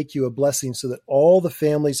you and make you a blessing so that all the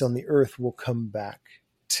families on the earth will come back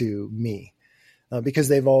to me, because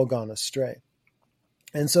they've all gone astray.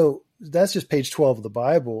 And so that's just page 12 of the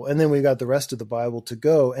Bible. And then we've got the rest of the Bible to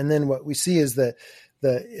go. And then what we see is that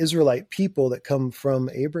the Israelite people that come from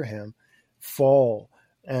Abraham fall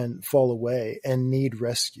away and need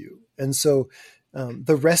rescue. And so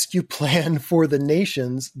the rescue plan for the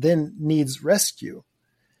nations then needs rescue.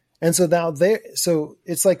 And so now so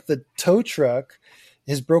it's like the tow truck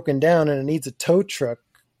is broken down and it needs a tow truck.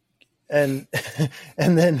 And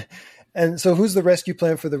then And so who's the rescue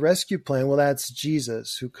plan for the rescue plan? Well, that's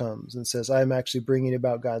Jesus, who comes and says, I'm actually bringing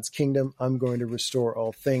about God's kingdom. I'm going to restore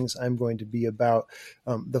all things. I'm going to be about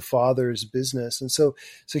the Father's business. And so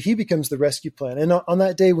he becomes the rescue plan. And on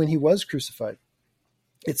that day when he was crucified,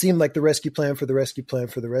 it seemed like the rescue plan for the rescue plan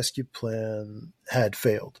for the rescue plan had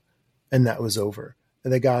failed, and that was over.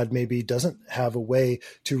 And that God maybe doesn't have a way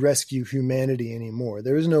to rescue humanity anymore.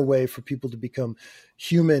 There is no way for people to become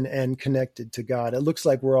human and connected to God. It looks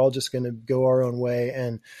like we're all just going to go our own way,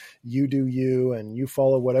 and you do you, and you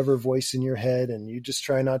follow whatever voice in your head, and you just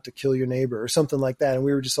try not to kill your neighbor or something like that. And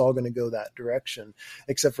we were just all going to go that direction,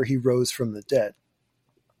 except for he rose from the dead.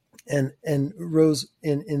 And rose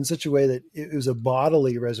in such a way that it was a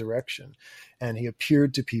bodily resurrection. And he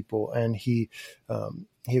appeared to people, and he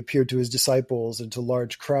appeared to his disciples and to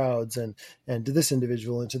large crowds, and to this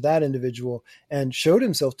individual and to that individual, and showed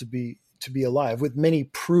himself to be alive with many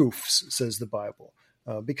proofs, says the Bible,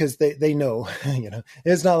 because they know,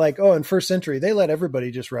 it's not like, in first century, they let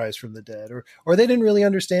everybody just rise from the dead, or they didn't really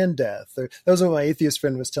understand death. That was what my atheist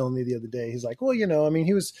friend was telling me the other day. He's like,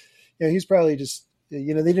 he's probably just, they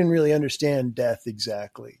didn't really understand death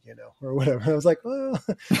exactly, or whatever. I was like,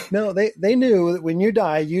 no, they knew that when you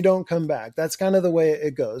die, you don't come back. That's kind of the way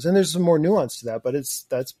it goes. And there's some more nuance to that, but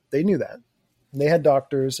they knew that. And they had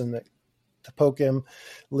doctors to poke him,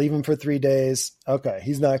 leave him for 3 days. Okay,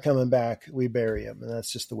 he's not coming back. We bury him. And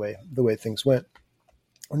that's just the way things went.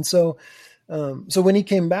 And so when he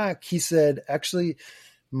came back, he said, actually,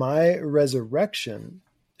 my resurrection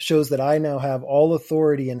shows that I now have all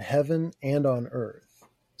authority in heaven and on earth.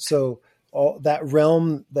 So all that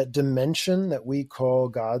realm, that dimension that we call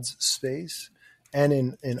God's space, and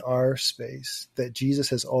in our space, that Jesus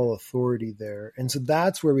has all authority there. And so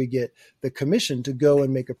that's where we get the commission to go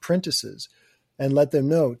and make apprentices and let them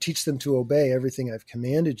know, teach them to obey everything I've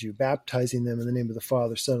commanded you, baptizing them in the name of the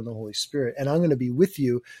Father, Son, and the Holy Spirit. And I'm going to be with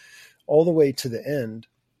you all the way to the end.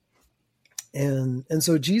 And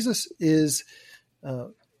so Jesus is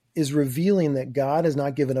revealing that God has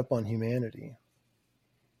not given up on humanity.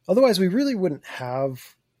 Otherwise, we really wouldn't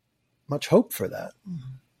have much hope for that.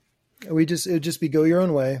 It would just be go your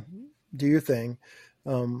own way, do your thing.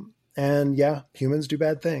 And yeah, humans do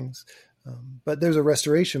bad things. But there's a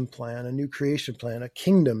restoration plan, a new creation plan, a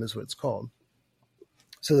kingdom is what it's called,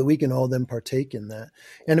 so that we can all then partake in that.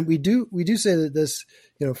 And we do say that this,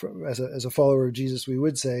 as a follower of Jesus, we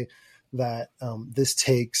would say that this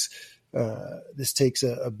takes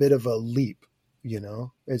a bit of a leap.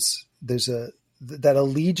 There's that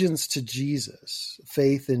allegiance to Jesus,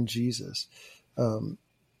 faith in Jesus,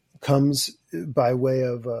 comes by way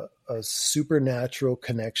of a supernatural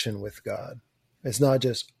connection with God. It's not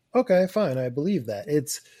just, okay, fine, I believe that.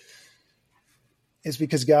 It's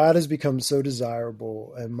because God has become so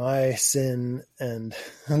desirable, and my sin and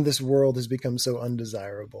this world has become so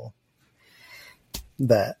undesirable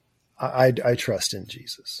that I trust in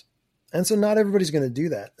Jesus. And so not everybody's going to do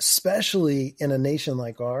that, especially in a nation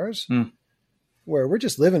like ours, where we're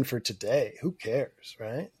just living for today. Who cares,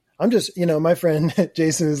 right? I'm just, my friend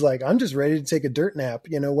Jason is like, I'm just ready to take a dirt nap,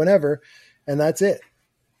 whenever, and that's it.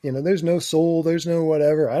 There's no soul, there's no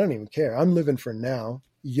whatever. I don't even care. I'm living for now.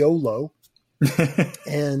 YOLO.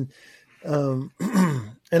 And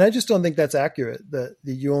I just don't think that's accurate, that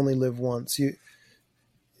you only live once. You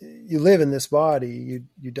live in this body,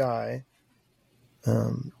 you die.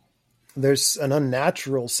 There's an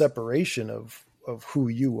unnatural separation of who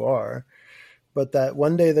you are, but that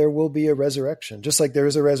one day there will be a resurrection, just like there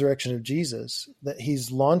is a resurrection of Jesus, that he's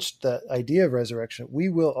launched that idea of resurrection. We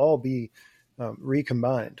will all be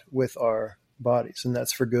recombined with our bodies, and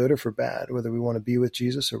that's for good or for bad, whether we want to be with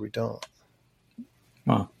Jesus or we don't.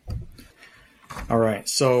 Wow. All right.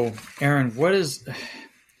 So Aaron, what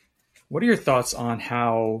are your thoughts on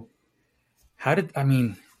how did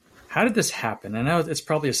this happen? I know it's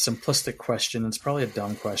probably a simplistic question. It's probably a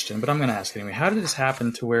dumb question, but I'm going to ask it anyway. How did this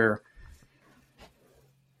happen to where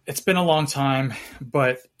it's been a long time,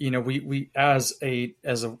 but we as a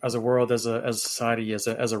world, as a society, as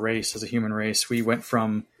a race, as a human race, we went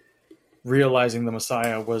from realizing the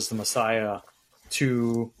Messiah was the Messiah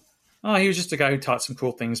to, he was just a guy who taught some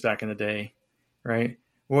cool things back in the day, right?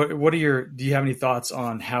 Do you have any thoughts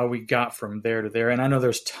on how we got from there to there? And I know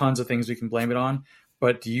there's tons of things we can blame it on,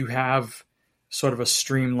 but do you have sort of a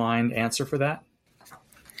streamlined answer for that?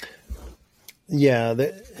 Yeah,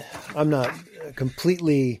 I'm not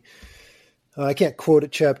completely, I can't quote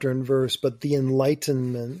it chapter and verse, but the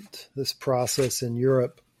Enlightenment, this process in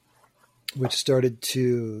Europe, which started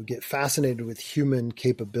to get fascinated with human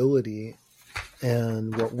capability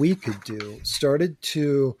and what we could do, started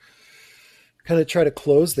to kind of try to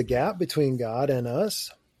close the gap between God and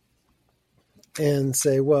us. and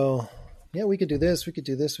say, well, yeah, we could do this, we could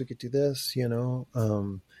do this, we could do this,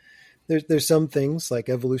 there's some things like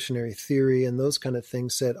evolutionary theory and those kind of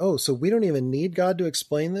things said, oh, so we don't even need God to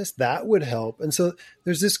explain this. That would help. And so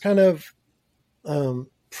there's this kind of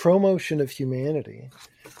promotion of humanity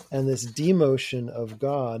and this demotion of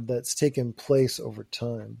God that's taken place over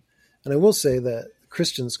time. And I will say that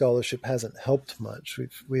Christian scholarship hasn't helped much.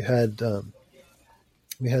 We had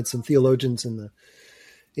some theologians in the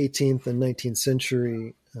 18th and 19th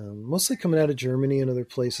century, mostly coming out of Germany and other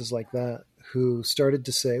places like that, who started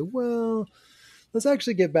to say, well, let's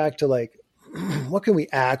actually get back to like, what can we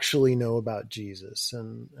actually know about Jesus?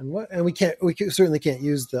 And we certainly can't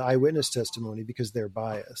use the eyewitness testimony because they're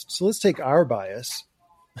biased. So let's take our bias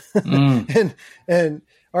and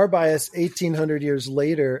our bias 1800 years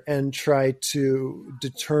later and try to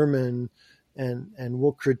determine and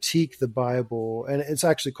we'll critique the Bible. And it's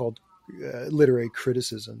actually called literary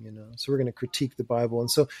criticism, so we're going to critique the Bible.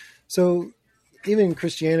 And so even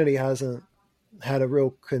Christianity hasn't had a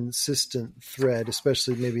real consistent thread,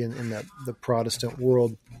 especially maybe in the Protestant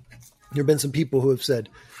world. There have been some people who have said,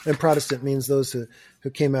 and Protestant means those who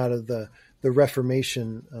came out of the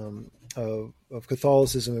Reformation of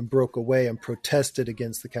Catholicism and broke away and protested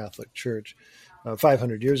against the Catholic Church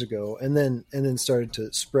 500 years ago, and then started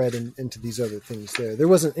to spread into these other things. There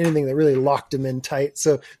wasn't anything that really locked them in tight,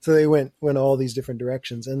 so they went all these different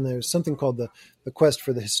directions. And there's something called the quest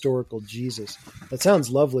for the historical Jesus. That sounds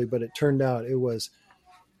lovely, but it turned out it was,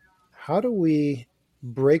 how do we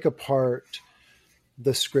break apart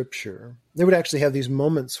the Scripture? They would actually have these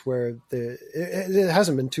moments where it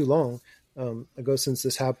hasn't been too long ago since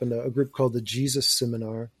this happened. A group called the Jesus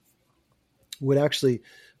Seminar would actually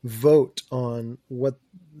vote on what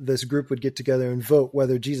this group would get together and vote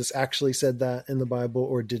whether Jesus actually said that in the Bible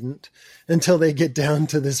or didn't, until they get down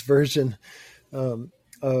to this version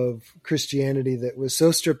of Christianity that was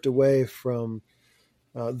so stripped away from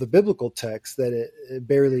the biblical text that it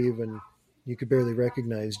barely even, you could barely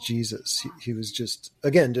recognize Jesus. He was just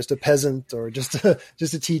a peasant or just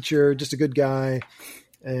a teacher, just a good guy.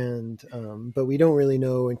 And, but we don't really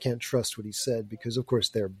know and can't trust what he said because, of course,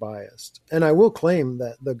 they're biased. And I will claim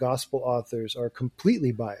that the gospel authors are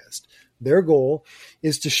completely biased. Their goal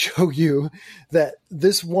is to show you that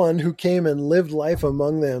this one who came and lived life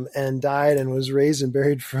among them and died and was raised and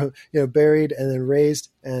buried and then raised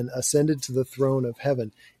and ascended to the throne of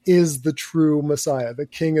heaven is the true Messiah, the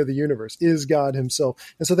King of the universe, is God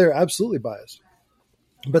himself. And so they're absolutely biased,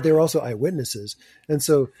 but they're also eyewitnesses. And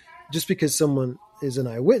so just because someone is an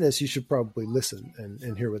eyewitness, you should probably listen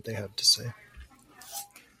and hear what they have to say.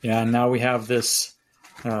 Yeah. And now we have this,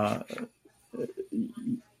 you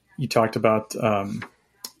talked about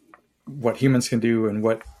what humans can do and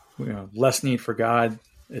what less need for God,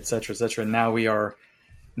 et cetera, et cetera. And now we are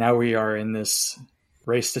in this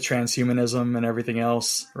race to transhumanism and everything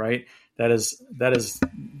else, right? That is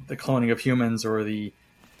the cloning of humans, or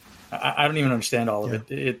I don't even understand all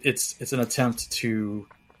of it. It's an attempt to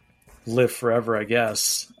live forever, I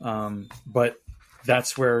guess. But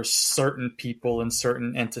that's where certain people and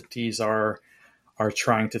certain entities are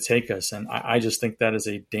trying to take us. And I just think that is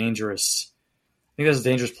a dangerous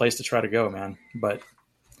place to try to go, man. But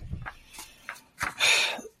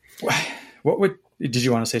did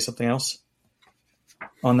you want to say something else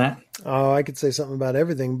on that? Oh, I could say something about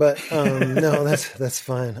everything, but no, that's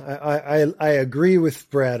fine. I agree with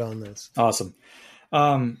Brad on this. Awesome.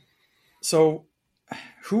 So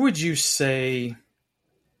who would you say,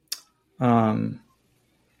 again,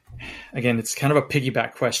 it's kind of a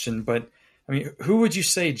piggyback question, but I mean, who would you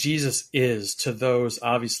say Jesus is to those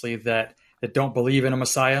obviously that don't believe in a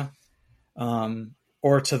Messiah,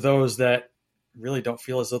 or to those that really don't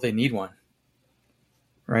feel as though they need one,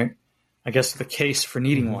 right? I guess the case for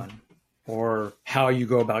needing one, or how you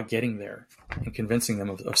go about getting there and convincing them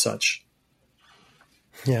of such.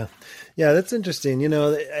 Yeah, that's interesting.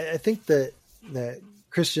 I think that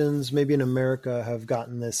Christians, maybe in America, have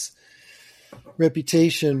gotten this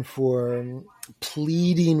reputation for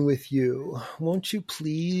pleading with you. Won't you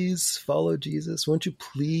please follow Jesus? Won't you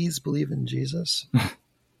please believe in Jesus?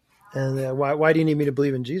 And why do you need me to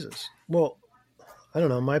believe in Jesus? Well, I don't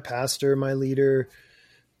know. My pastor, my leader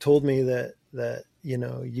told me that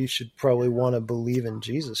you should probably want to believe in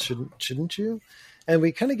Jesus, shouldn't you? And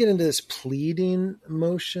we kind of get into this pleading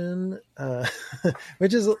motion,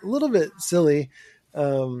 which is a little bit silly.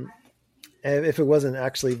 If it wasn't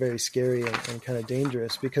actually very scary and kind of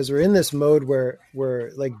dangerous, because we're in this mode where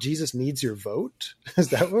like Jesus needs your vote. Is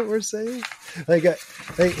that what we're saying? He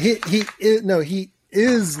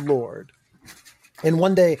is Lord. And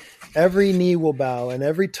one day, every knee will bow and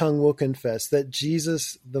every tongue will confess that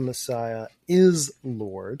Jesus, the Messiah, is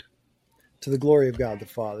Lord, to the glory of God the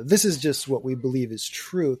Father. This is just what we believe is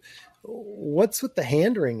truth. What's with the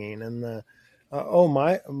hand wringing and the,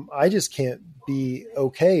 I just can't be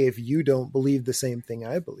okay if you don't believe the same thing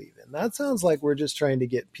I believe in. That sounds like we're just trying to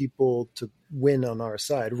get people to win on our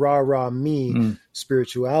side. Rah, rah, me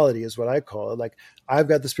spirituality is what I call it. Like, I've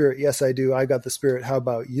got the Spirit. Yes, I do. I got the Spirit. How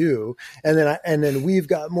about you? And then we've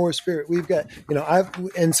got more Spirit. We've got,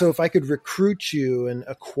 and so if I could recruit you and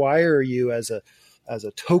acquire you as a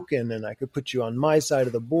token, and I could put you on my side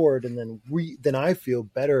of the board, and then I feel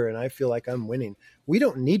better and I feel like I'm winning. We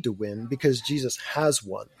don't need to win because Jesus has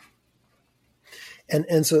won.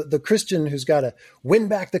 And so the Christian who's got to win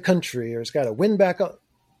back the country or has got to win back,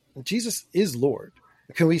 Jesus is Lord.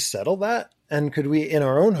 Can we settle that? And could we, in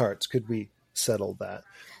our own hearts, could we settle that?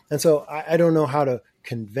 And so I don't know how to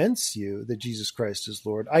convince you that Jesus Christ is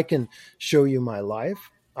Lord. I can show you my life.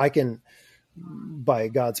 I can, by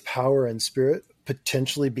God's power and Spirit,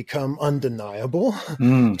 potentially become undeniable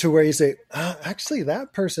to where you say, actually,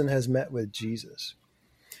 that person has met with Jesus.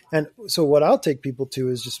 And so what I'll take people to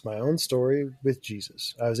is just my own story with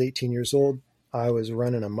Jesus. I was 18 years old. I was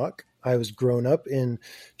running amok. I was grown up in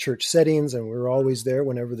church settings, and we were always there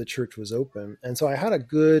whenever the church was open. And so I had a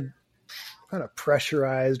good kind of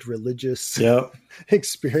pressurized religious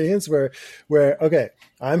experience where, okay,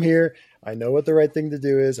 I'm here. I know what the right thing to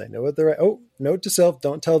do is. I know what note to self,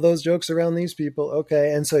 don't tell those jokes around these people.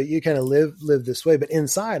 Okay. And so you kind of live this way, but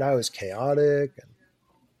inside I was chaotic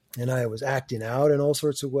and I was acting out in all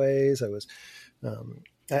sorts of ways. I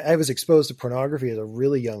was exposed to pornography at a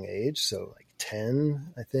really young age. So like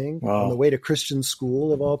 10, I think, on the way to Christian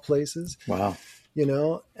school of all places. Wow. In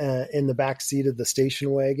the back seat of the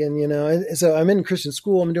station wagon, and so I'm in Christian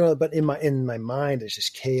school, I'm doing it, but in my mind, it's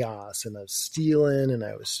just chaos, and I was stealing, and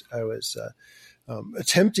I was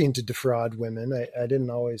attempting to defraud women. I didn't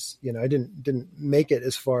always, I didn't make it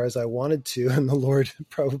as far as I wanted to. And the Lord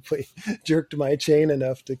probably jerked my chain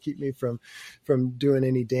enough to keep me from doing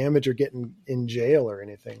any damage or getting in jail or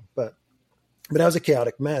anything. But I was a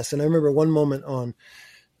chaotic mess. And I remember one moment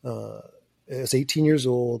I was 18 years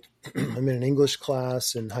old. I'm in an English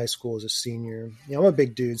class in high school as a senior. I'm a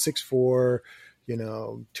big dude, 6'4",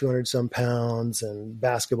 200 some pounds, and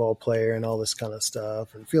basketball player and all this kind of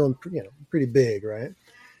stuff, and feeling, pretty big. Right.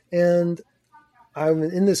 And I'm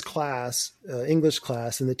in this class, English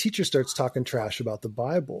class, and the teacher starts talking trash about the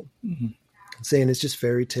Bible, saying it's just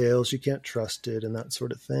fairy tales. You can't trust it and that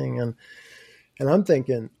sort of thing. And I'm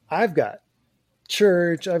thinking, I've got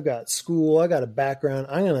church, I've got school, I got a background.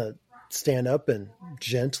 I'm going to stand up and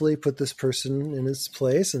gently put this person in his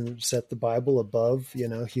place and set the Bible above,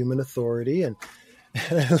 human authority. And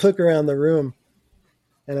I look around the room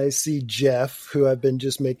and I see Jeff, who I've been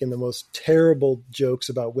just making the most terrible jokes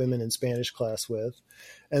about women in Spanish class with.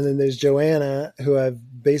 And then there's Joanna, who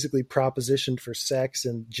I've basically propositioned for sex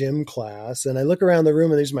in gym class. And I look around the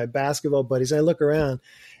room and there's my basketball buddies. And I look around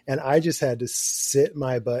and I just had to sit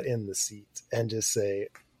my butt in the seat and just say,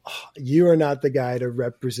 you are not the guy to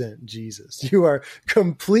represent Jesus. You are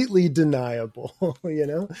completely deniable,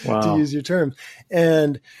 to use your term.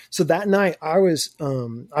 And so that night I was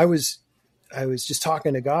just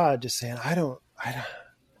talking to God, just saying, I don't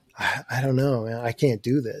know, man, I can't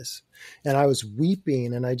do this. And I was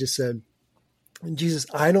weeping and I just said, Jesus,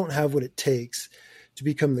 I don't have what it takes to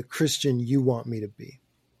become the Christian you want me to be.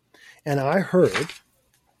 And I heard,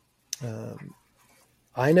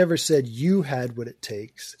 I never said you had what it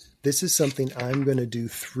takes. This is something I'm going to do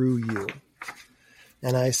through you.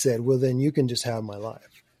 And I said, well, then you can just have my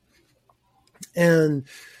life. And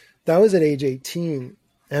that was at age 18.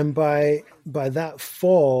 And by that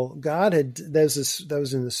fall, that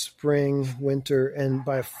was in the spring, winter. And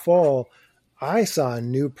by fall, I saw a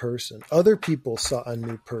new person. Other people saw a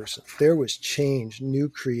new person. There was change, new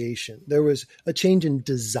creation. There was a change in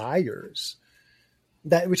desires.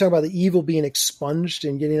 That we talk about the evil being expunged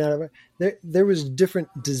and getting out of it. There was different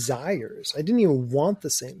desires. I didn't even want the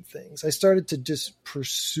same things. I started to just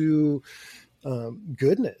pursue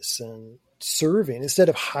goodness and serving. Instead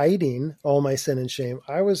of hiding all my sin and shame,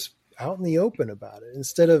 I was out in the open about it.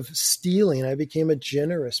 Instead of stealing, I became a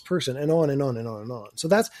generous person, and on and on and on and on. So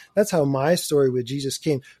that's how my story with Jesus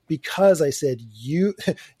came, because I said, you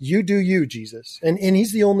do you, Jesus. And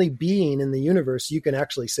he's the only being in the universe you can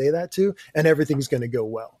actually say that to, and everything's going to go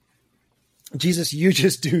well. Jesus, you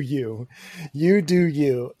just do you. You do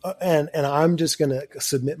you. And I'm just going to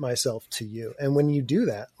submit myself to you. And when you do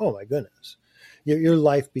that, oh my goodness, your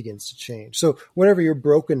life begins to change. So whatever your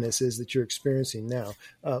brokenness is that you're experiencing now,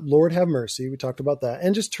 Lord, have mercy. We talked about that,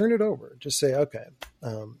 and just turn it over. Just say, okay,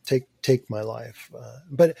 take my life.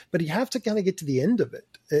 But you have to kind of get to the end of it,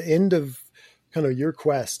 end of kind of your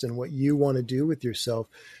quest and what you want to do with yourself.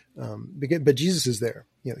 But Jesus is there.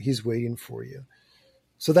 He's waiting for you.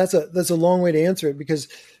 So that's a long way to answer it, because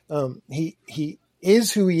he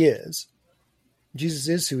is who he is. Jesus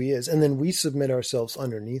is who he is. And then we submit ourselves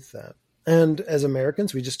underneath that. And as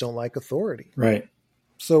Americans, we just don't like authority. Right.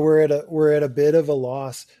 So we're at a bit of a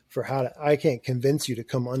loss for I can't convince you to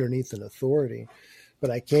come underneath an authority,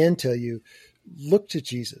 but I can tell you, look to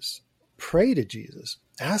Jesus, pray to Jesus,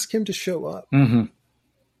 ask him to show up,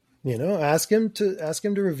 ask him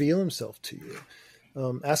to reveal himself to you.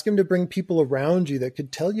 Ask him to bring people around you that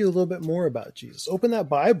could tell you a little bit more about Jesus. Open that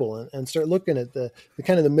Bible and start looking at the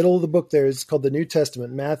kind of the middle of the book there. It's called the New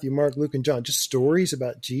Testament, Matthew, Mark, Luke, and John, just stories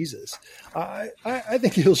about Jesus. I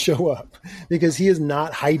think he'll show up because he is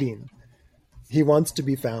not hiding. He wants to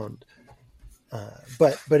be found.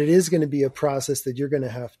 But it is going to be a process that you're going to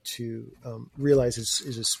have to realize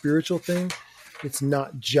is a spiritual thing. It's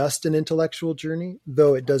not just an intellectual journey,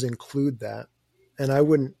 though it does include that. And I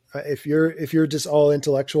wouldn't, if you're just all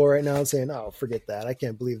intellectual right now and saying, oh, forget that, I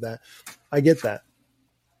can't believe that. I get that.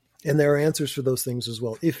 And there are answers for those things as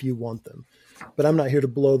well, if you want them. But I'm not here to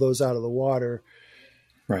blow those out of the water.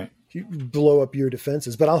 Right. You blow up your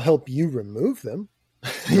defenses, but I'll help you remove them.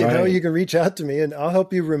 You can reach out to me and I'll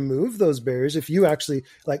help you remove those barriers. If you actually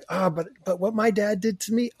like, but what my dad did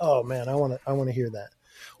to me, oh man, I want to hear that.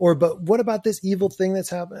 Or, but what about this evil thing that's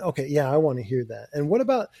happening? Okay, yeah, I want to hear that. And what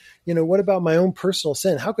about my own personal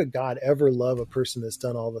sin? How could God ever love a person that's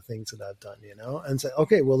done all the things that I've done, And say,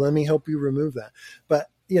 okay, well, let me help you remove that. But,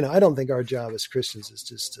 I don't think our job as Christians is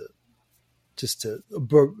just to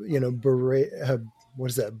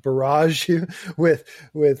barrage you with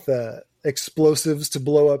explosives to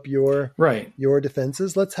blow up your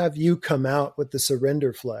defenses. Let's have you come out with the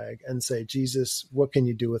surrender flag and say, Jesus, what can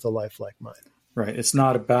you do with a life like mine? Right. It's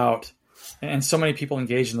not about, and so many people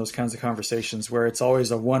engage in those kinds of conversations where it's always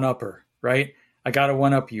a one-upper, right? I got to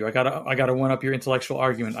one-up you. I got to one-up your intellectual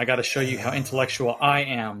argument. I got to show you how intellectual I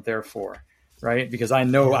am, therefore, right? Because I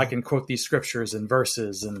know I can quote these scriptures and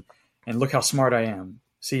verses and look how smart I am.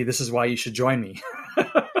 See, this is why you should join me,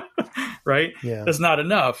 right? Yeah. That's not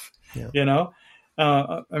enough,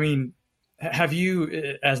 I mean, have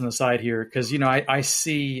you, as an aside here, because, I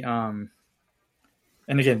see,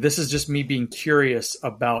 and again, this is just me being curious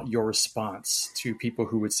about your response to people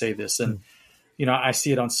who would say this. And, I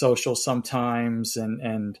see it on social sometimes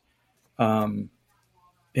and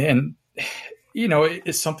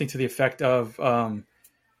it's something to the effect of,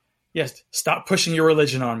 yes, stop pushing your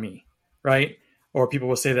religion on me. Right. Or people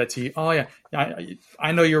will say that to you. Oh yeah.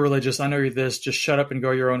 I know you're religious. I know you're this, just shut up and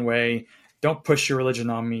go your own way. Don't push your religion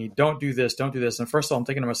on me. Don't do this. Don't do this. And first of all, I'm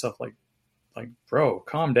thinking to myself, like, bro,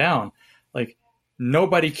 calm down. Like,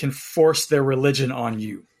 nobody can force their religion on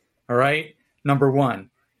you. All right. Number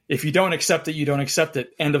one, if you don't accept it, you don't accept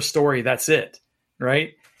it. End of story. That's it.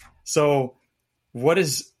 Right. So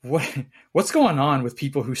what's going on with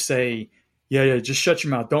people who say, yeah, just shut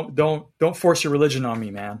your mouth. Don't force your religion on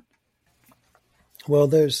me, man. Well,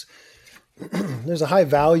 there's a high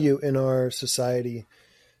value in our society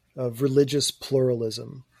of religious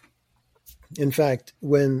pluralism. In fact,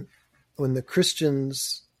 when the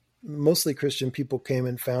Christians, mostly Christian people, came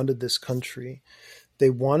and founded this country,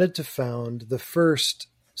 they wanted to found the first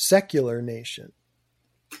secular nation.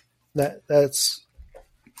 That's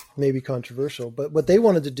maybe controversial, but what they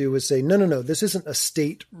wanted to do was say, no, this isn't a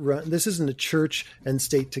state run. This isn't a church and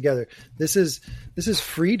state together. This is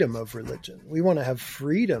freedom of religion. We want to have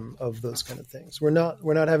freedom of those kind of things. We're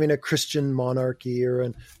not having a Christian monarchy or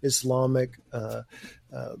an Islamic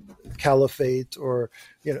caliphate or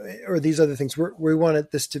these other things. We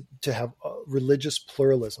wanted this to have religious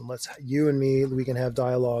pluralism. You and me, we can have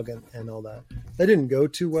dialogue and all that. That didn't go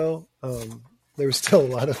too well. There was still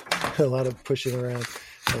a lot of pushing around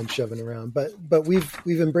and shoving around, but we've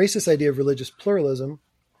embraced this idea of religious pluralism,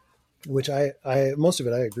 which I most of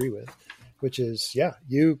it I agree with, which is, yeah,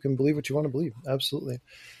 you can believe what you want to believe. Absolutely.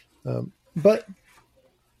 But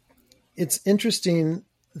it's interesting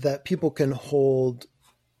that people can hold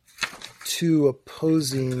two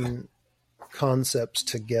opposing concepts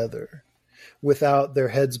together without their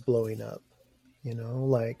heads blowing up,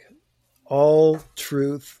 like all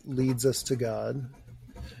truth leads us to God.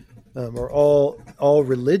 Or all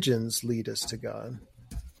religions lead us to God.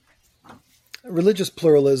 religious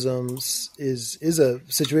pluralism is a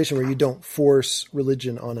situation where you don't force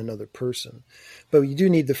religion on another person, but you do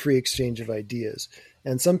need the free exchange of ideas.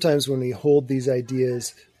 And sometimes when we hold these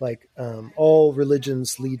ideas like all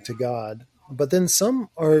religions lead to God, but then some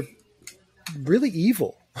are really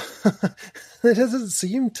evil. It doesn't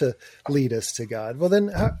seem to lead us to God. Well, then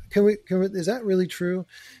how, can we, is that really true?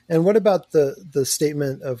 And what about the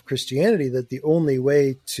statement of Christianity that the only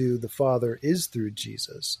way to the Father is through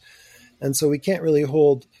Jesus? And so we can't really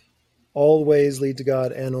hold all ways lead to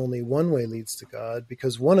God and only one way leads to God,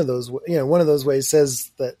 because one of those ways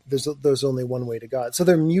says that there's only one way to God. So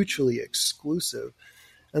they're mutually exclusive.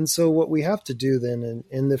 And so what we have to do then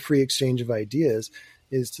in the free exchange of ideas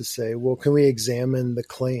is to say, well, can we examine the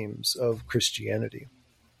claims of Christianity?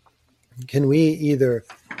 Can we either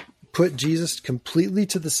put Jesus completely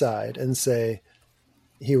to the side and say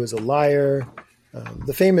he was a liar?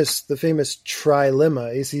 The famous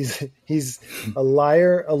trilemma is he's a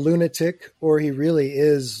liar, a lunatic, or he really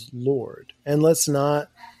is Lord. And let's not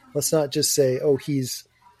just say, oh, he's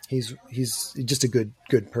just a good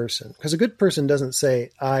person, because a good person doesn't say,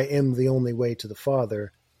 I am the only way to the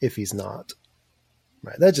Father if he's not.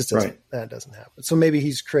 Right. That just doesn't happen. So maybe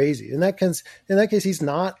he's crazy. In that case, he's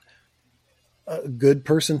not a good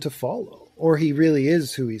person to follow, or he really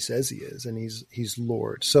is who he says he is, and he's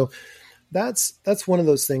Lord. So that's one of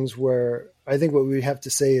those things where I think what we have to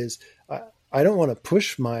say is, I don't want to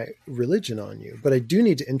push my religion on you, but I do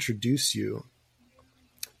need to introduce you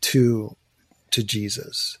to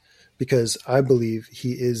Jesus, because I believe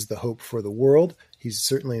he is the hope for the world. He's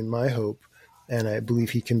certainly my hope, and I believe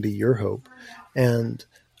he can be your hope. And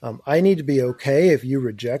I need to be okay if you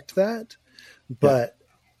reject that. But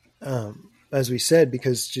as we said,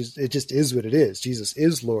 because it just is what it is. Jesus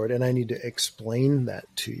is Lord, and I need to explain that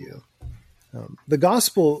to you. The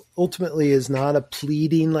gospel ultimately is not a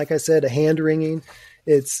pleading, like I said, a hand-wringing.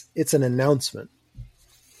 It's an announcement.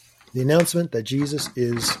 The announcement that Jesus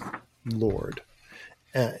is Lord.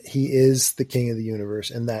 He is the King of the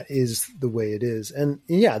universe, and that is the way it is. And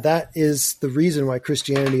yeah, that is the reason why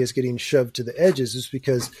Christianity is getting shoved to the edges, is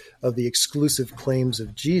because of the exclusive claims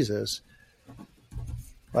of Jesus.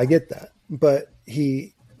 I get that. But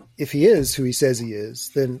if he is who he says he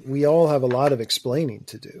is, then we all have a lot of explaining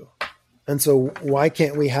to do. And so why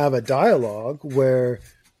can't we have a dialogue where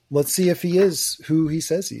let's see if he is who he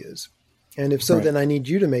says he is? And if so, then I need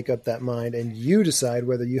you to make up that mind, and you decide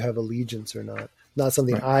whether you have allegiance or not. Not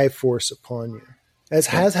something I force upon you, as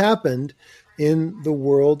has happened in the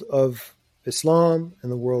world of Islam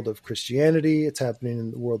and the world of Christianity. It's happening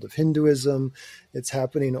in the world of Hinduism. It's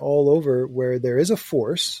happening all over where there is a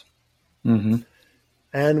force, and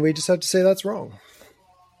we just have to say that's wrong.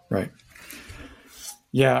 Right.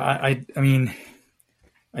 Yeah. I mean,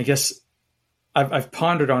 I guess I've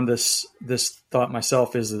pondered on this thought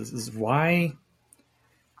myself is why.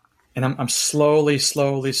 And I'm slowly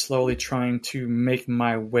trying to make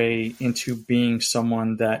my way into being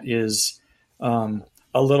someone that is a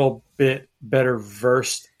little bit better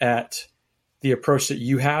versed at the approach that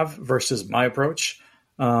you have versus my approach.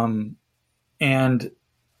 And,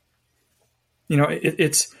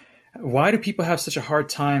 it's why do people have such a hard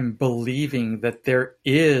time believing that there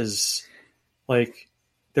is an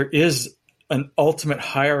ultimate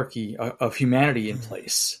hierarchy of humanity in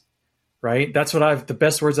place? Right. That's what the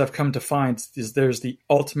best words I've come to find is there's the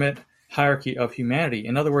ultimate hierarchy of humanity.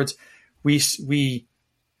 In other words, we've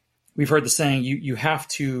heard the saying, you have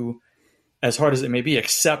to, as hard as it may be,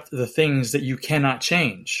 accept the things that you cannot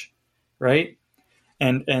change. Right.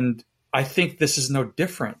 And I think this is no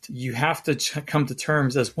different. You have to come to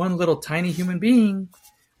terms as one little tiny human being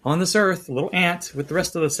on this earth, a little ant with the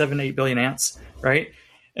rest of the 7-8 billion ants. Right.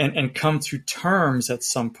 And come to terms at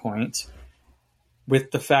some point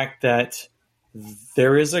with the fact that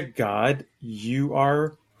there is a God, you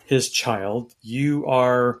are his child, you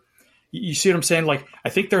see what I'm saying? Like, I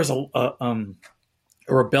think there's a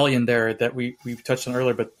rebellion there that we've touched on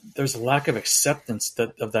earlier, but there's a lack of acceptance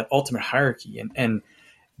of that ultimate hierarchy. And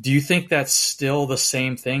do you think that's still the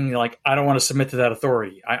same thing? Like, I don't want to submit to that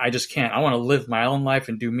authority. I just can't. I want to live my own life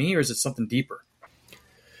and do me, or is it something deeper?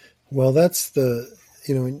 Well, that's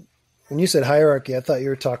when you said hierarchy, I thought you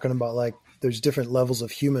were talking about like, there's different levels of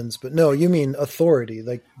humans, but no, you mean authority.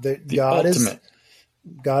 Like God ultimate.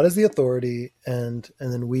 God is the authority, and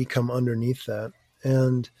then we come underneath that.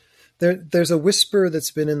 And there's a whisper that's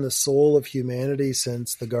been in the soul of humanity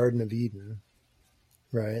since the Garden of Eden,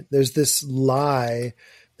 right? There's this lie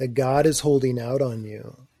that God is holding out on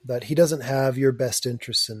you, that he doesn't have your best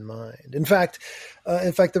interests in mind. In fact,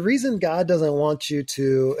 the reason God doesn't want you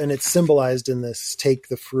to, and it's symbolized in this, take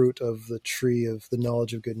the fruit of the tree of the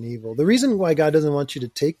knowledge of good and evil. The reason why God doesn't want you to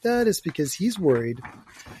take that is because he's worried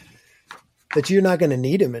that you're not going to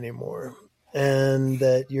need him anymore. And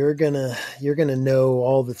that you're gonna know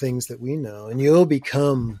all the things that we know, and you'll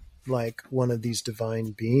become like one of these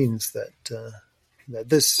divine beings that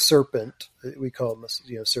this serpent, we call him,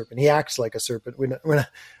 serpent. He acts like a serpent. I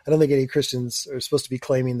don't think any Christians are supposed to be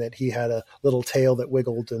claiming that he had a little tail that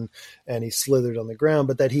wiggled and he slithered on the ground,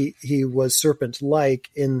 but that he was serpent-like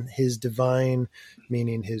in his divine,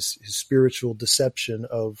 meaning his spiritual deception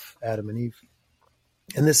of Adam and Eve.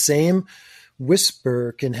 And the same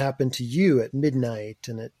whisper can happen to you at midnight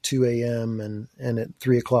and at 2 a.m. and at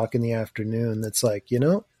 3 o'clock in the afternoon. That's like,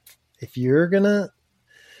 if you're gonna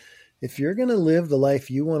live the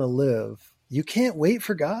life you want to live, you can't wait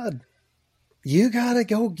for God. You gotta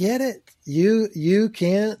go get it. You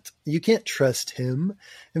can't trust him.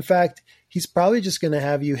 In fact, he's probably just gonna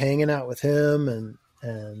have you hanging out with him and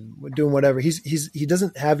doing whatever. He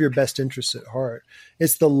doesn't have your best interests at heart.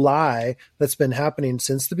 It's the lie that's been happening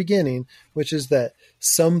since the beginning, which is that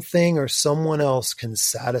something or someone else can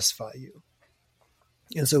satisfy you.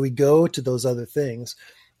 And so we go to those other things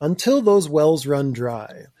until those wells run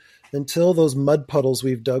dry, until those mud puddles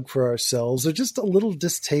we've dug for ourselves are just a little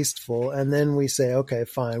distasteful. And then we say, okay,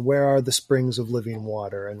 fine, where are the springs of living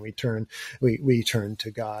water? And we turn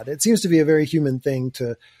to God. It seems to be a very human thing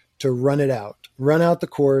to run out the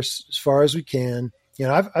course as far as we can.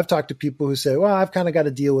 I've talked to people who say, well, I've kind of got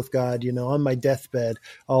to deal with God, on my deathbed,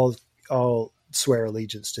 I'll swear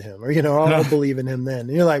allegiance to him, or, I'll believe in him then.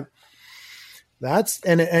 And you're like,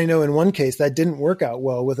 and I know in one case that didn't work out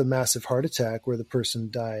well with a massive heart attack where the person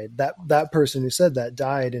died. That person who said that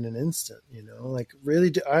died in an instant, like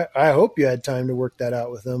really, I hope you had time to work that out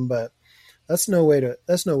with them, but that's no way to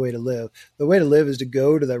live. The way to live is to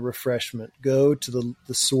go to that refreshment, go to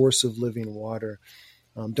the source of living water.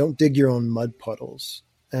 Don't dig your own mud puddles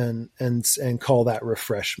and call that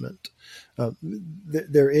refreshment.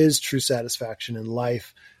 There is true satisfaction in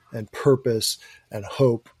life and purpose and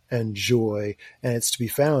hope and joy, and it's to be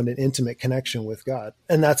found in intimate connection with God,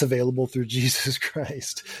 and that's available through Jesus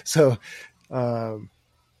Christ. So I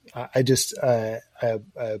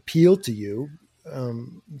appeal to you.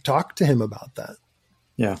 Talk to him about that.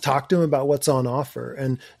 Yeah. Talk to him about what's on offer,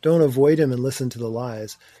 and don't avoid him and listen to the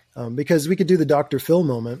lies. Because we could do the Dr. Phil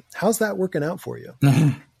moment. How's that working out for you?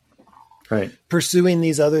 Right. Pursuing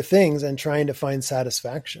these other things and trying to find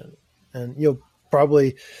satisfaction. And you'll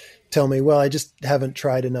probably tell me, well, I just haven't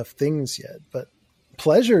tried enough things yet. But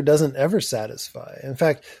pleasure doesn't ever satisfy. In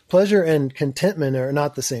fact, pleasure and contentment are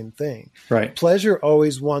not the same thing. Right. Pleasure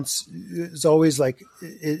is always like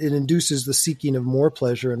it induces the seeking of more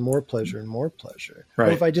pleasure and more pleasure and more pleasure. Right.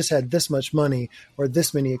 Well, if I just had this much money or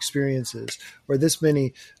this many experiences or this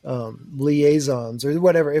many liaisons or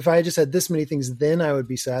whatever, if I just had this many things, then I would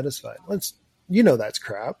be satisfied. That's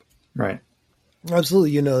crap. Right.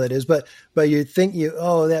 Absolutely, that is. But you think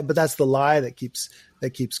but that's the lie that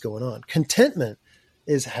keeps going on. Contentment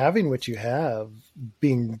is having what you have,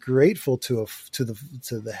 being grateful to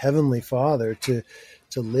the Heavenly Father, to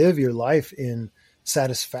live your life in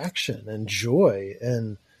satisfaction and joy,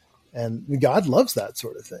 and God loves that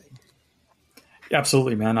sort of thing.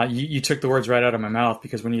 Absolutely, man. You took the words right out of my mouth,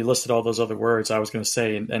 because when you listed all those other words, I was going to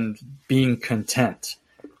say, and being content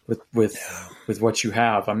with what you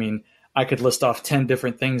have. I mean, I could list off 10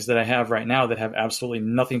 different things that I have right now that have absolutely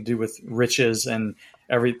nothing to do with riches and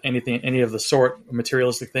any of the sort,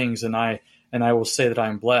 materialistic things. And I will say that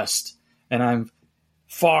I'm blessed, and I'm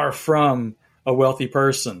far from a wealthy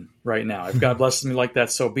person right now. If God blesses me like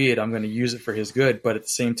that, so be it. I'm going to use it for his good. But at the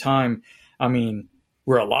same time, I mean,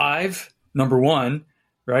 we're alive. Number one,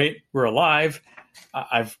 right? We're alive.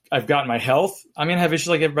 I've got my health. I mean, I have issues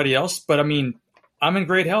like everybody else, but I mean, I'm in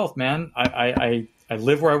great health, man. I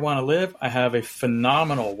live where I want to live. I have a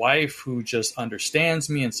phenomenal wife who just understands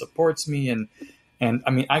me and supports me. And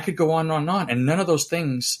I mean, I could go on and on. And none of those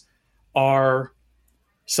things are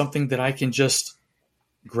something that I can just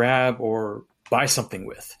grab or buy something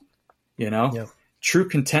with, Yeah. True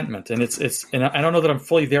contentment. And and I don't know that I'm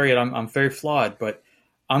fully there yet. I'm very flawed, but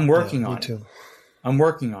I'm working on it. Too. I'm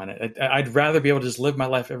working on it. I'd rather be able to just live my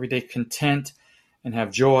life every day content and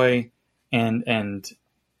have joy. And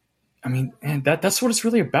I mean, and that's what it's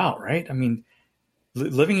really about, right? I mean,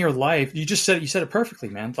 living your life, you said it perfectly,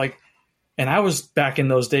 man. Like, and I was back in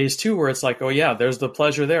those days too, where it's like, oh yeah, there's the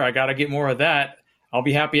pleasure there. I got to get more of that. I'll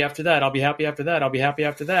be happy after that. I'll be happy after that. I'll be happy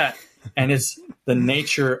after that. And it's the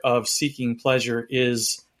nature of seeking pleasure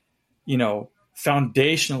is,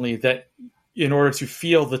 foundationally that in order to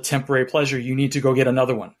feel the temporary pleasure, you need to go get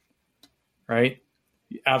another one, right?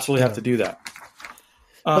 You absolutely have to do that.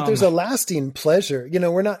 But there's a lasting pleasure.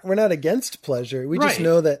 We're not against pleasure. We just Right.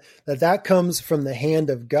 know that comes from the hand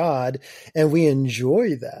of God, and we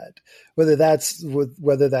enjoy that. Whether that's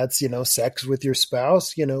sex with your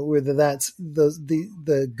spouse, whether that's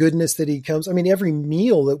the goodness that he comes. I mean, every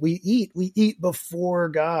meal that we eat before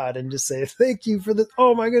God and just say, thank you for this.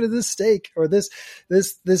 Oh my goodness, this steak or this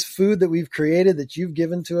food that we've created that you've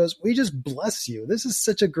given to us. We just bless you. This is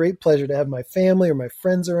such a great pleasure to have my family or my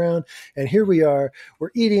friends around. And here we are,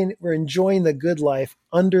 we're eating, we're enjoying the good life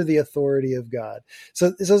under the authority of God.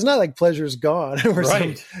 So it's not like pleasure's gone.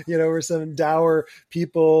 We're some dour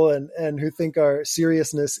people and who think our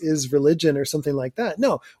seriousness is religion or something like that.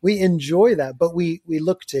 No, we enjoy that, but we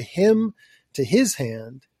look to him, to his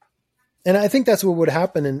hand. And I think that's what would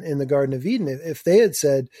happen in the Garden of Eden. If they had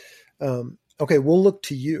said, okay, we'll look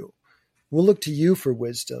to you. We'll look to you for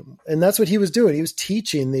wisdom. And that's what he was doing. He was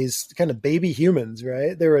teaching these kind of baby humans,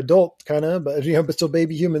 right? They were adult kind of, but still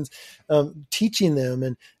baby humans, teaching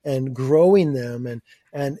them and growing them.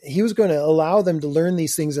 And he was going to allow them to learn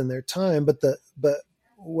these things in their time. But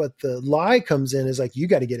what the lie comes in is like, you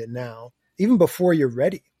got to get it now, even before you're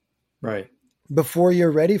ready, right? Before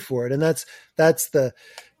you're ready for it. And that's the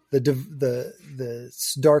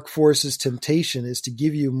dark force's temptation, is to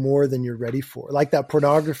give you more than you're ready for. Like that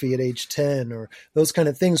pornography at age 10 or those kind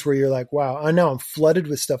of things where you're like, wow, I know I'm flooded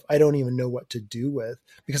with stuff I don't even know what to do with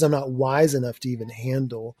because I'm not wise enough to even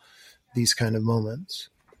handle these kind of moments.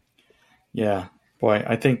 Yeah. Boy,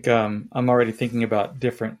 I think I'm already thinking about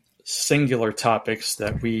different singular topics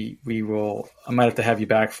that I might have to have you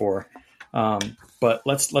back for. But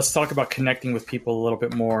let's talk about connecting with people a little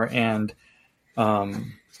bit more and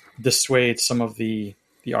dissuade some of the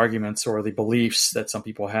arguments or the beliefs that some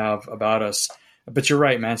people have about us. But you're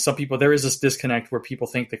right, man. Some people, there is this disconnect where people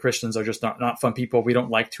think that Christians are just not fun people. We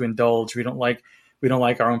don't like to indulge. We don't like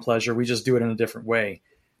our own pleasure. We just do it in a different way.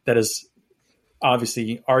 That is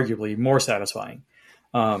obviously, arguably more satisfying.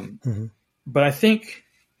 But I think,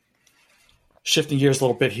 shifting gears a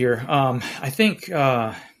little bit here, I think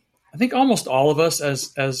almost all of us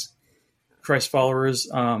as Christ followers,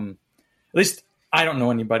 at least I don't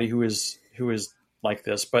know anybody who is like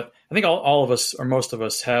this, but I think all of us or most of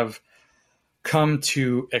us have come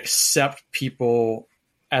to accept people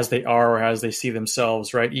as they are or as they see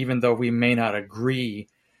themselves, right? Even though we may not agree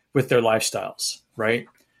with their lifestyles, right?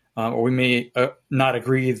 Or we may not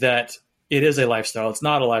agree that it is a lifestyle. It's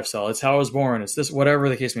not a lifestyle. It's how I was born. It's this, whatever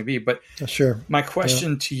the case may be. But sure. My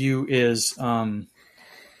question to you is,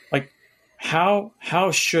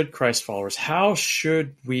 how should Christ followers, how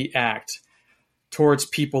should we act towards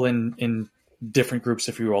people in different groups,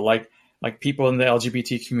 if you will, like people in the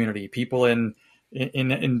LGBT community, people in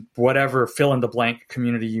whatever fill in the blank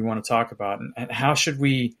community you want to talk about, and how should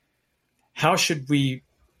we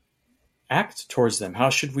act towards them? How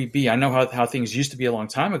should we be? I know how things used to be a long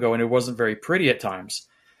time ago, and it wasn't very pretty at times.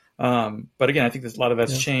 But again, I think a lot of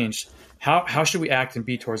that's changed. How should we act and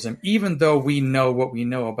be towards them, even though we know what we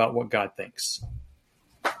know about what God thinks?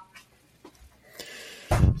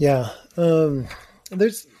 Yeah. We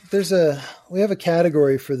have a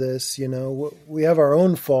category for this, we have our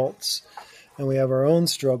own faults and we have our own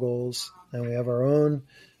struggles and we have our own,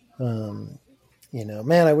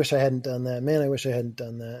 man, I wish I hadn't done that. Man, I wish I hadn't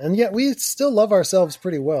done that. And yet we still love ourselves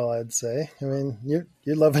pretty well, I'd say. I mean, you're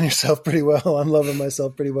loving yourself pretty well. I'm loving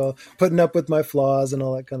myself pretty well, putting up with my flaws and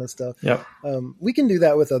all that kind of stuff. Yep. We can do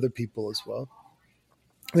that with other people as well.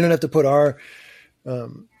 We don't have to put our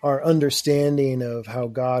understanding of how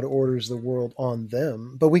God orders the world on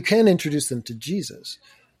them, but we can introduce them to Jesus.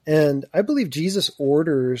 And I believe Jesus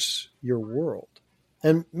orders your world.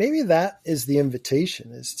 And maybe that is the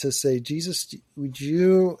invitation, is to say, Jesus, would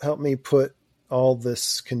you help me put all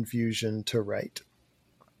this confusion to right?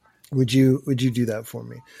 Would you do that for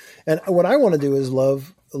me? And what I want to do is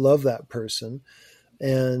love that person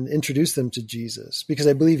and introduce them to Jesus, because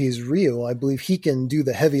I believe he's real. I believe he can do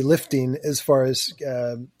the heavy lifting as far as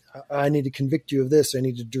I need to convict you of this. I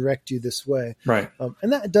need to direct you this way. Right.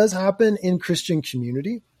 And that does happen in Christian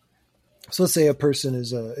community. So let's say a person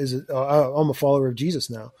I'm a follower of Jesus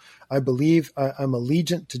now. I believe I'm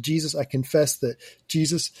allegiant to Jesus. I confess that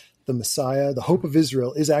Jesus, the Messiah, the hope of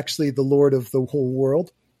Israel, is actually the Lord of the whole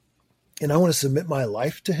world. And I want to submit my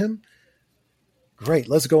life to him. Great.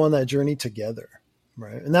 Let's go on that journey together.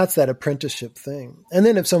 Right. And that's that apprenticeship thing. And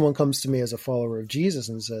then if someone comes to me as a follower of Jesus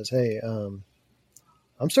and says, hey,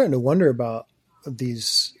 I'm starting to wonder about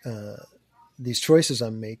these choices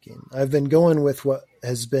I'm making. I've been going with what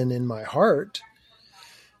has been in my heart,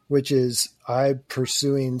 which is I'm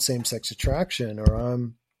pursuing same-sex attraction, or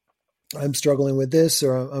I'm struggling with this,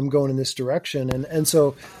 or I'm going in this direction. And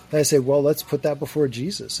so I say, well, let's put that before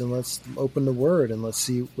Jesus, and let's open the Word, and let's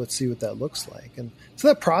see what that looks like. And so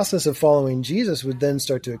that process of following Jesus would then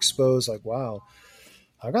start to expose, like, wow,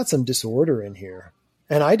 I've got some disorder in here.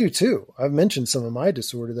 And I do too. I've mentioned some of my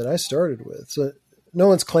disorder that I started with. So no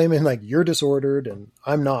one's claiming like you're disordered and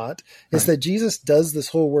I'm not. It's that Jesus does this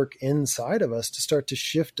whole work inside of us to start to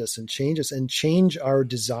shift us and change our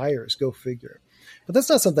desires. Go figure. But that's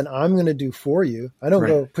not something I'm going to do for you. I don't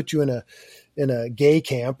go put you in a gay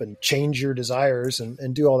camp and change your desires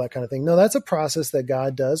and do all that kind of thing. No, that's a process that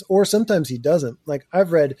God does, or sometimes he doesn't. Like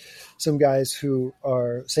I've read some guys who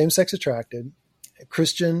are same-sex attracted,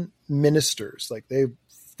 Christian ministers, like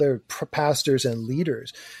they're pastors and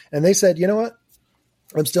leaders. And they said, you know what?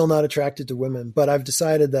 I'm still not attracted to women, but I've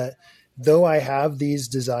decided that though I have these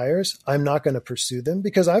desires, I'm not going to pursue them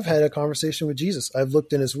because I've had a conversation with Jesus. I've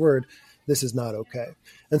looked in his word. This is not okay.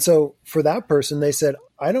 And so for that person, they said,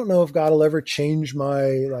 I don't know if God will ever change my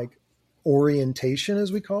like orientation,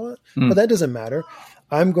 as we call it, but that doesn't matter.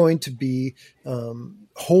 I'm going to be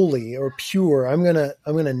holy or pure. I'm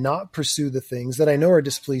gonna not pursue the things that I know are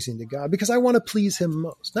displeasing to God because I want to please him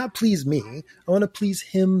most, not please me. I want to please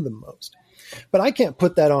him the most. But I can't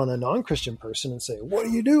put that on a non-Christian person and say, what are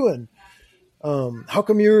you doing? How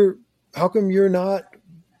come you're not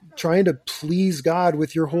trying to please God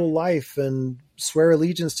with your whole life and swear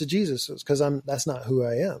allegiance to Jesus? Because that's not who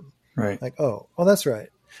I am. Right. Like, oh, that's right.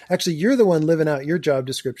 Actually, you're the one living out your job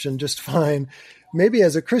description just fine. Maybe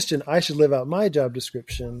as a Christian, I should live out my job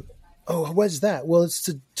description. Oh, what's that? Well, it's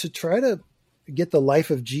to try to get the life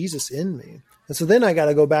of Jesus in me. And so then I got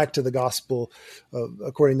to go back to the gospel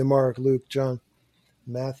according to Mark, Luke, John,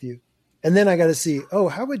 Matthew. And then I got to see, oh,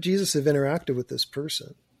 how would Jesus have interacted with this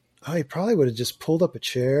person? Oh, he probably would have just pulled up a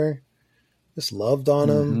chair, just loved on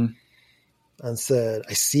him and said,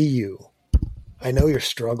 I see you. I know you're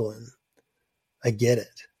struggling. I get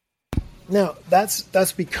it. Now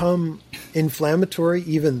that's become inflammatory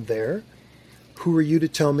even there. Who are you to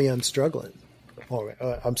tell me I'm struggling?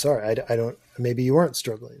 Oh, I'm sorry. I don't, maybe you aren't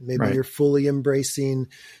struggling. Maybe you're fully embracing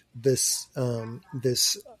this,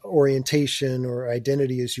 this orientation or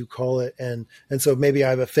identity, as you call it. And so maybe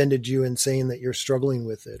I've offended you in saying that you're struggling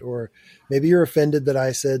with it, or maybe you're offended that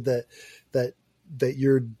I said that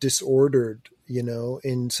you're disordered,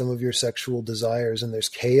 in some of your sexual desires, and there's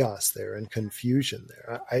chaos there and confusion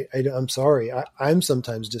there. I'm sorry. I'm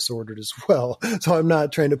sometimes disordered as well. So I'm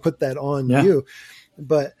not trying to put that on you,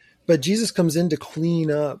 but Jesus comes in to clean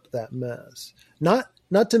up that mess, not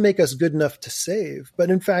to make us good enough to save, but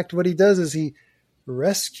in fact, what he does is he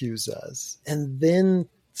rescues us and then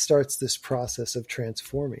starts this process of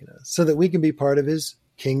transforming us so that we can be part of his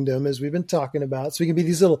kingdom, as we've been talking about. So we can be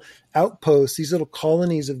these little outposts, these little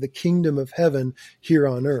colonies of the kingdom of heaven here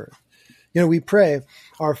on earth. We pray,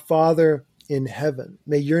 our Father in heaven,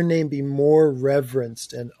 may your name be more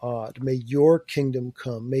reverenced and awed. May your kingdom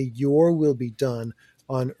come. May your will be done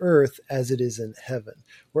on earth as it is in heaven.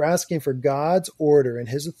 We're asking for God's order and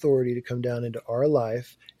his authority to come down into our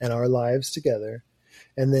life and our lives together.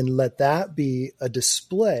 And then let that be a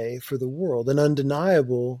display for the world, an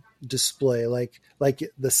undeniable display, like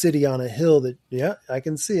the city on a hill that, I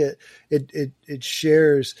can see it. It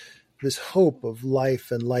shares this hope of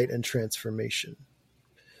life and light and transformation.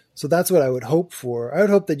 So that's what I would hope for. I would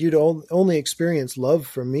hope that you'd only experience love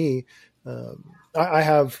from me. I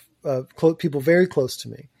have people very close to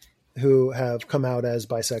me who have come out as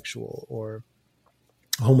bisexual or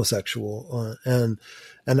homosexual, and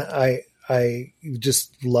I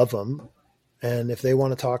just love them. And if they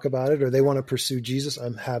want to talk about it or they want to pursue Jesus,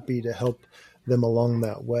 I'm happy to help them along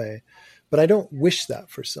that way. But I don't wish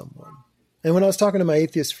that for someone. And when I was talking to my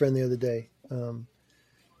atheist friend the other day,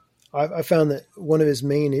 I found that one of his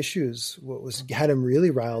main issues, had him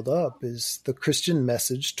really riled up, is the Christian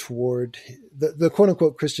message toward the quote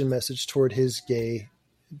unquote Christian message toward his gay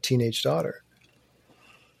teenage daughter.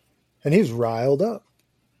 And he was riled up,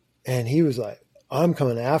 and he was like, I'm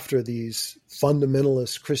coming after these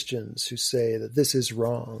fundamentalist Christians who say that this is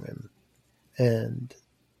wrong. And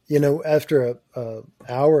after a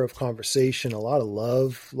hour of conversation, a lot of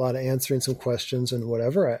love, a lot of answering some questions and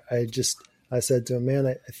whatever, I said to him, man,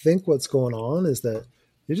 I think what's going on is that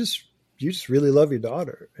you just really love your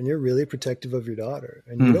daughter, and you're really protective of your daughter,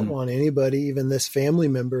 and you don't want anybody, even this family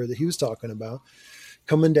member that he was talking about,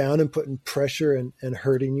 coming down and putting pressure and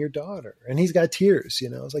hurting your daughter. And he's got tears,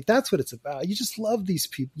 It's like, that's what it's about. You just love these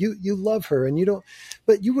people. You love her, and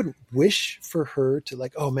but you wouldn't wish for her to,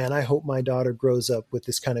 like, oh man, I hope my daughter grows up with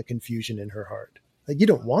this kind of confusion in her heart. Like, you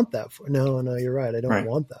don't want that for, no, you're right. I don't Right.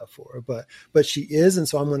 want that for her, but she is. And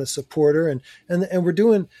so I'm going to support her. And we're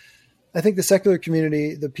doing, I think the secular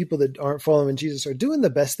community, the people that aren't following Jesus are doing the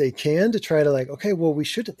best they can to try to like, okay, well, we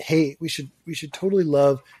shouldn't hate. We should totally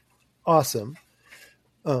love. Awesome.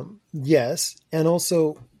 Yes. And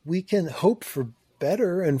also we can hope for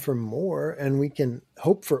better and for more, and we can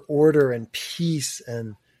hope for order and peace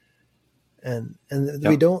and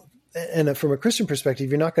we don't, and from a Christian perspective,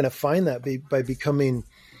 you're not going to find that by becoming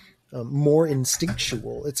more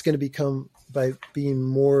instinctual. It's going to become by being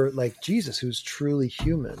more like Jesus, who's truly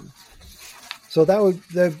human. So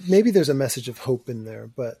maybe there's a message of hope in there,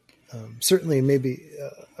 but certainly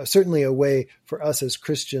a way for us as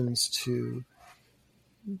Christians to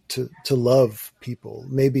love people,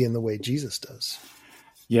 maybe in the way Jesus does.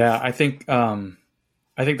 Yeah, I think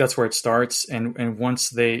that's where it starts. And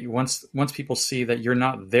once people see that you're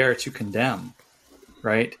not there to condemn,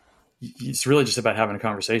 right? It's really just about having a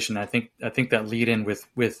conversation. I think that lead in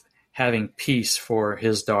with having peace for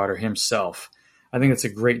his daughter himself. I think it's a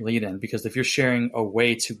great lead in, because if you're sharing a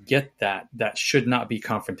way to get that should not be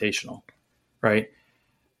confrontational, right?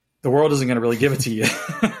 The world isn't going to really give it to you,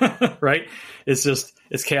 right?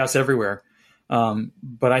 It's chaos everywhere.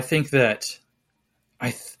 But I think that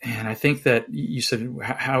you said,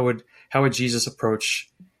 how would Jesus approach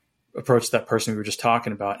that person we were just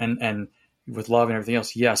talking about, and with love and everything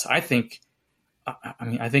else? Yes, I think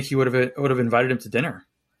he would have invited him to dinner,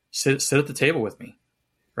 sit at the table with me,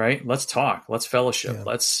 right? Let's talk, let's fellowship, Yeah.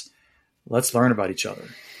 let's learn about each other,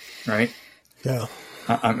 right? Yeah.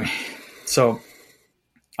 So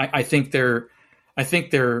I think there,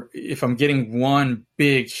 if I'm getting one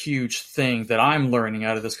big, huge thing that I'm learning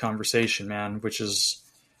out of this conversation, man, which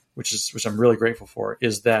I'm really grateful for,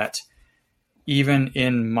 is that even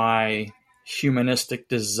in my humanistic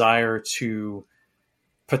desire to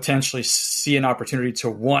potentially see an opportunity to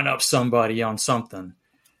one up somebody on something,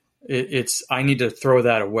 I need to throw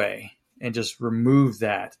that away and just remove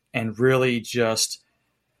that, and really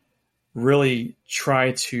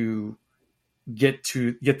try to get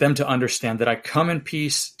them to understand that I come in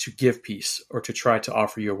peace to give peace, or to try to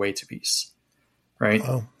offer you a way to peace. Right.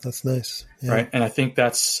 Oh, that's nice. Yeah. Right. And I think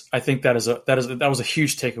that was a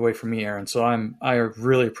huge takeaway for me, Aaron. So I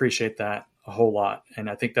really appreciate that a whole lot.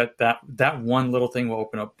 And I think that one little thing will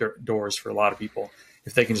open up doors for a lot of people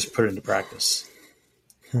if they can just put it into practice.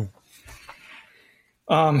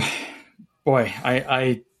 Boy,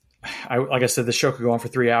 I like I said, the show could go on for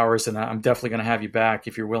 3 hours, and I'm definitely going to have you back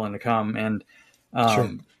if you're willing to come. And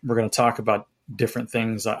Sure. We're going to talk about different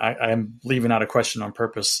things. I'm leaving out a question on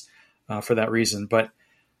purpose for that reason. But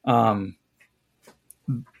the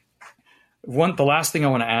last thing I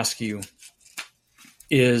want to ask you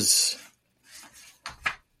is,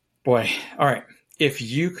 boy, all right, if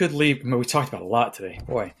you could leave, we talked about a lot today,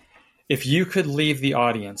 boy, if you could leave the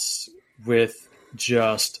audience with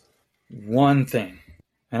just one thing,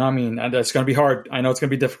 and I mean, that's going to be hard. I know it's going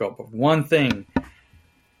to be difficult, but one thing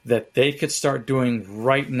that they could start doing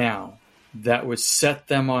right now that would set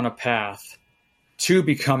them on a path to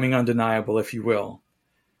becoming undeniable, if you will,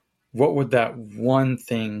 what would that one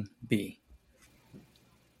thing be?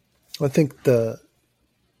 I think the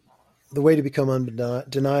way to become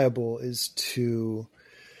undeniable is to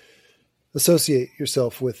associate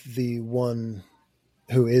yourself with the one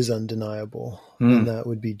who is undeniable, and that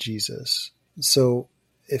would be Jesus. So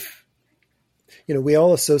if, we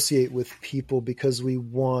all associate with people because we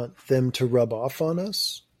want them to rub off on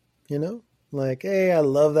us, like, hey, I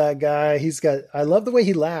love that guy. I love the way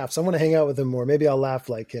he laughs. I want to hang out with him more. Maybe I'll laugh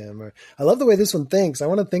like him. Or I love the way this one thinks. I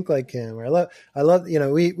want to think like him. Or I love,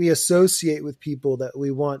 we associate with people that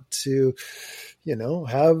we want to,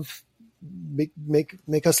 have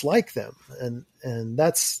make us like them. And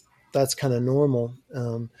that's kind of normal.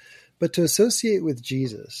 But to associate with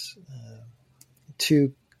Jesus,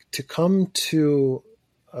 to come to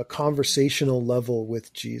a conversational level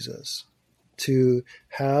with Jesus, to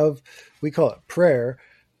have, we call it prayer,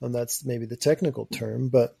 and that's maybe the technical term,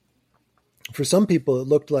 but for some people it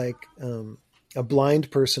looked like a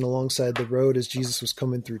blind person alongside the road as Jesus was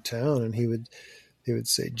coming through town, and he would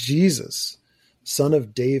say, Jesus, son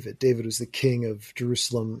of David. David was the king of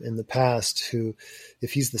Jerusalem in the past, who,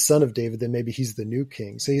 if he's the son of David, then maybe he's the new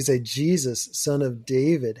king. So he'd say, Jesus, son of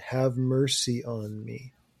David, have mercy on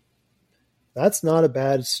me. That's not a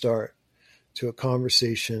bad start to a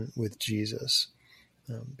conversation with Jesus.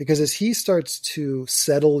 Because as he starts to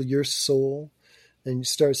settle your soul and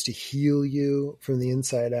starts to heal you from the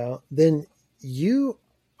inside out, then you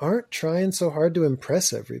aren't trying so hard to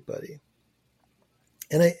impress everybody.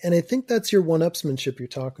 And I think that's your one-upsmanship you're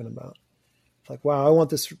talking about. Like, wow, I want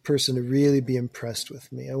this person to really be impressed with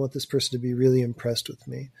me. I want this person to be really impressed with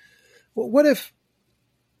me. Well, what if,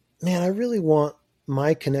 man, I really want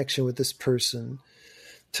my connection with this person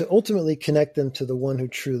to ultimately connect them to the one who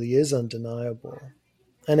truly is undeniable.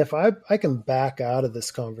 And if I can back out of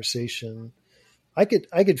this conversation, I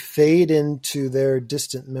could fade into their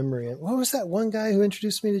distant memory. And what was that one guy who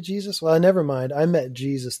introduced me to Jesus? Well, never mind. I met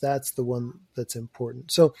Jesus. That's the one that's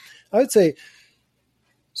important. So I would say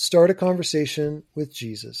start a conversation with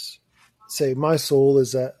Jesus. Say, my soul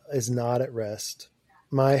is not at rest.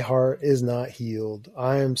 My heart is not healed.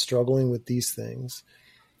 I am struggling with these things.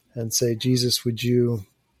 And say, Jesus, would you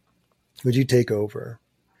take over?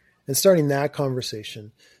 And starting that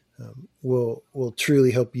conversation will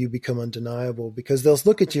truly help you become undeniable, because they'll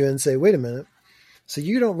look at you and say, wait a minute. So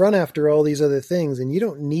you don't run after all these other things, and you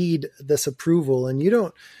don't need this approval, and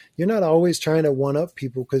you're not always trying to one up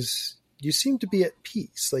people, because you seem to be at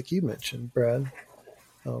peace, like you mentioned, Brad.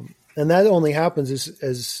 And that only happens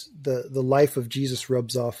as the life of Jesus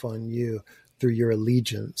rubs off on you through your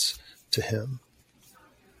allegiance to him.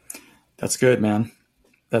 That's good, man.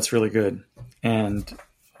 That's really good. And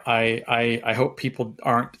I hope people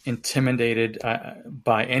aren't intimidated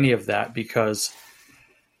by any of that, because,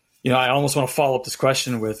 I almost want to follow up this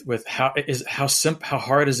question with how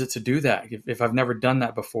hard is it to do that if I've never done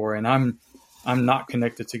that before, and I'm not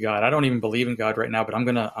connected to God. I don't even believe in God right now, but I'm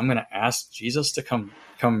gonna ask Jesus to come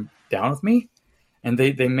down with me, and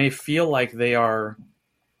they may feel like they are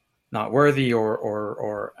not worthy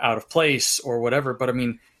or out of place or whatever. But I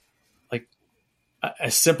mean, like,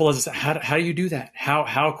 as simple as how do you do that?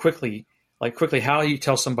 How quickly, how do you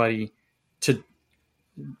tell somebody to,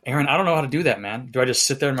 Aaron, I don't know how to do that, man. Do I just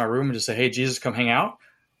sit there in my room and just say, hey, Jesus, come hang out?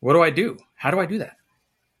 What do I do? How do I do that?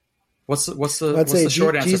 What's the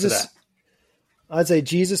short answer to that? I'd say,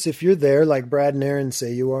 Jesus, if you're there, like Brad and Aaron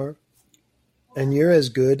say you are, and you're as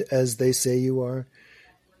good as they say you are,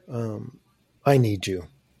 I need you.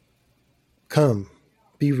 Come,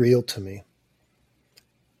 be real to me.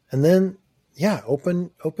 And then,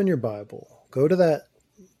 open your Bible. Go to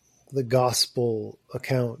the gospel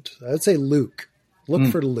account. I would say Luke.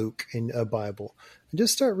 Look for Luke in a Bible and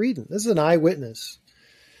just start reading. This is an eyewitnesses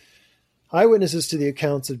to the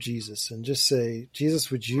accounts of Jesus, and just say, Jesus,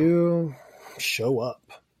 would you show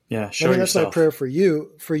up? Yeah, show that's yourself. my prayer for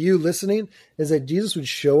you listening, is that Jesus would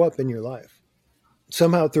show up in your life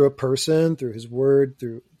somehow, through a person, through his word,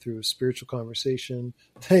 through a spiritual conversation,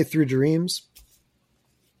 through dreams.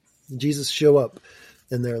 Jesus, show up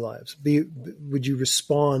in their lives. Would you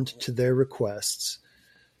respond to their requests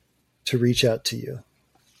to reach out to you?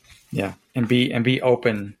 Yeah, and be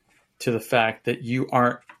open to the fact that you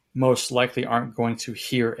most likely aren't going to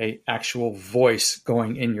hear a actual voice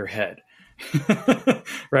going in your head.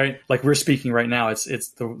 Right? Like we're speaking right now. It's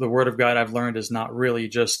the word of God, I've learned, is not really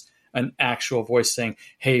just an actual voice saying,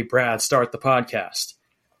 hey, Brad, start the podcast.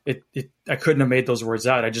 I couldn't have made those words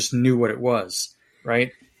out. I just knew what it was,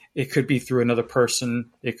 right? It could be through another person.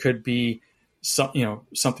 It could be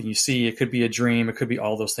something you see. It could be a dream. It could be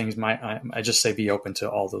all those things. I just say be open to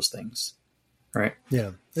all those things, right?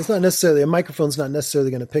 Yeah. It's not necessarily, a microphone's not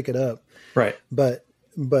necessarily going to pick it up. Right. But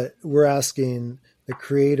we're asking the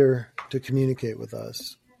Creator to communicate with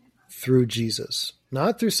us through Jesus,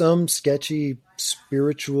 not through some sketchy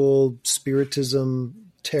spiritism,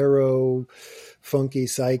 tarot, funky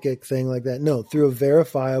psychic thing like that. No, through a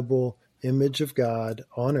verifiable image of God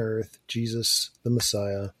on earth, Jesus, the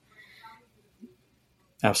Messiah.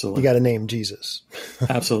 Absolutely. You got to name Jesus.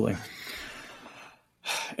 Absolutely.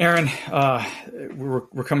 Aaron,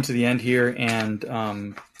 we're coming to the end here.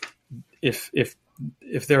 And if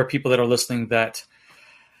there are people that are listening that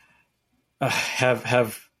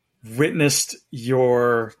have witnessed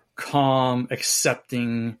your calm,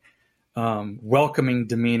 accepting, welcoming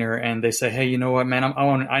demeanor, and they say, hey, you know what, man,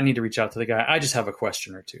 I need to reach out to the guy. I just have a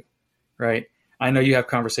question or two, right? I know you have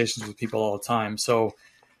conversations with people all the time. So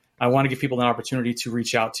I want to give people an opportunity to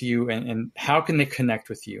reach out to you, and how can they connect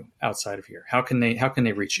with you outside of here? How can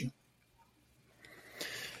they reach you?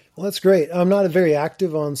 Well, that's great. I'm not very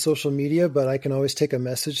active on social media, but I can always take a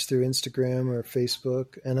message through Instagram or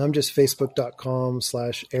Facebook. And I'm just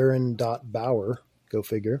facebook.com/Aaron.Bauer. Go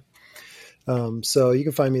figure. So you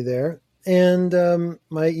can find me there. And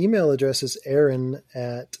my email address is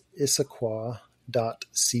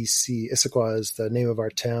aaron@issaquah.cc. Issaquah is the name of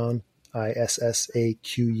our town.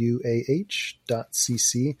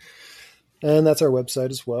 ISSAQUAH.cc. And that's our website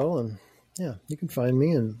as well. And you can find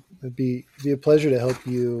me, and it'd be a pleasure to help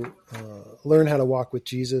you learn how to walk with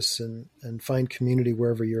Jesus and find community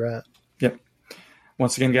wherever you're at. Yep.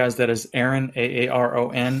 Once again, guys, that is Aaron,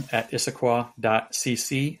 Aaron,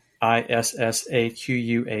 @issaquah.cc.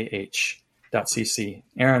 ISSAQUAH.cc.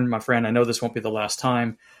 Aaron, my friend, I know this won't be the last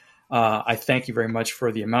time. I thank you very much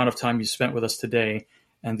for the amount of time you spent with us today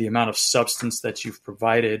and the amount of substance that you've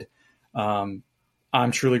provided. I'm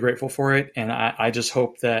truly grateful for it, and I just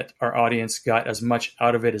hope that our audience got as much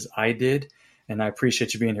out of it as I did, and I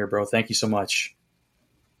appreciate you being here, bro. Thank you so much.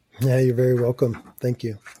 Yeah, you're very welcome. Thank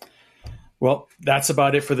you. Well, that's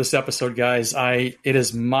about it for this episode, guys. It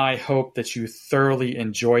is my hope that you thoroughly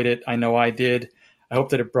enjoyed it. I know I did. I hope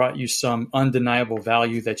that it brought you some undeniable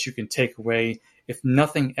value that you can take away. If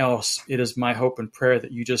nothing else, it is my hope and prayer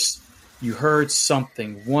that you heard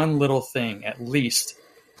something, one little thing at least,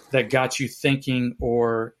 that got you thinking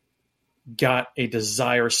or got a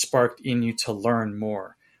desire sparked in you to learn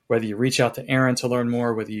more. Whether you reach out to Aaron to learn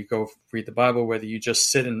more, whether you go read the Bible, whether you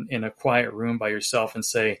just sit in a quiet room by yourself and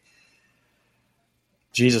say,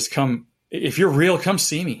 Jesus, come, if you're real, come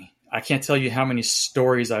see me. I can't tell you how many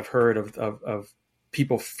stories I've heard of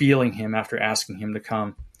people feeling him after asking him to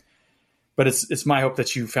come. But it's my hope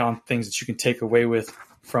that you found things that you can take away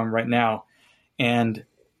from right now. And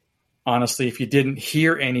honestly, if you didn't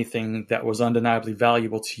hear anything that was undeniably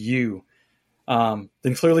valuable to you,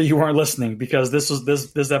 then clearly you weren't listening, because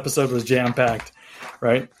this episode was jam-packed,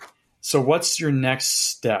 right? So what's your next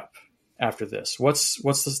step after this? What's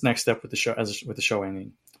this next step with the show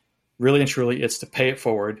ending? Really and truly, it's to pay it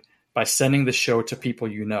forward by sending the show to people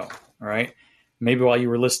you know, all right? Maybe while you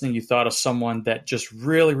were listening, you thought of someone that just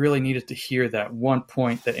really, really needed to hear that one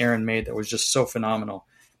point that Aaron made that was just so phenomenal,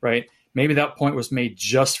 right? Maybe that point was made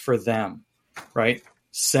just for them, right?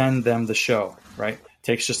 Send them the show, right?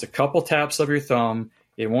 Takes just a couple taps of your thumb.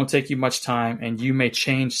 It won't take you much time, and you may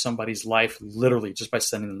change somebody's life literally just by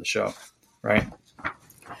sending them the show, right?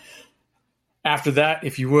 After that,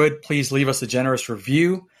 if you would, please leave us a generous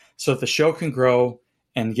review so that the show can grow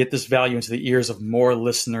and get this value into the ears of more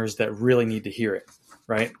listeners that really need to hear it,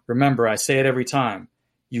 right? Remember, I say it every time.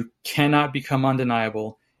 You cannot become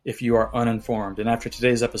undeniable if you are uninformed. And after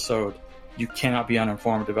today's episode, you cannot be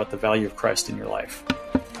uninformed about the value of Christ in your life,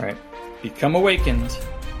 right? Become awakened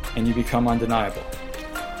and you become undeniable.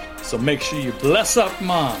 So make sure you bless up,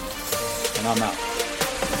 Mom. And I'm out.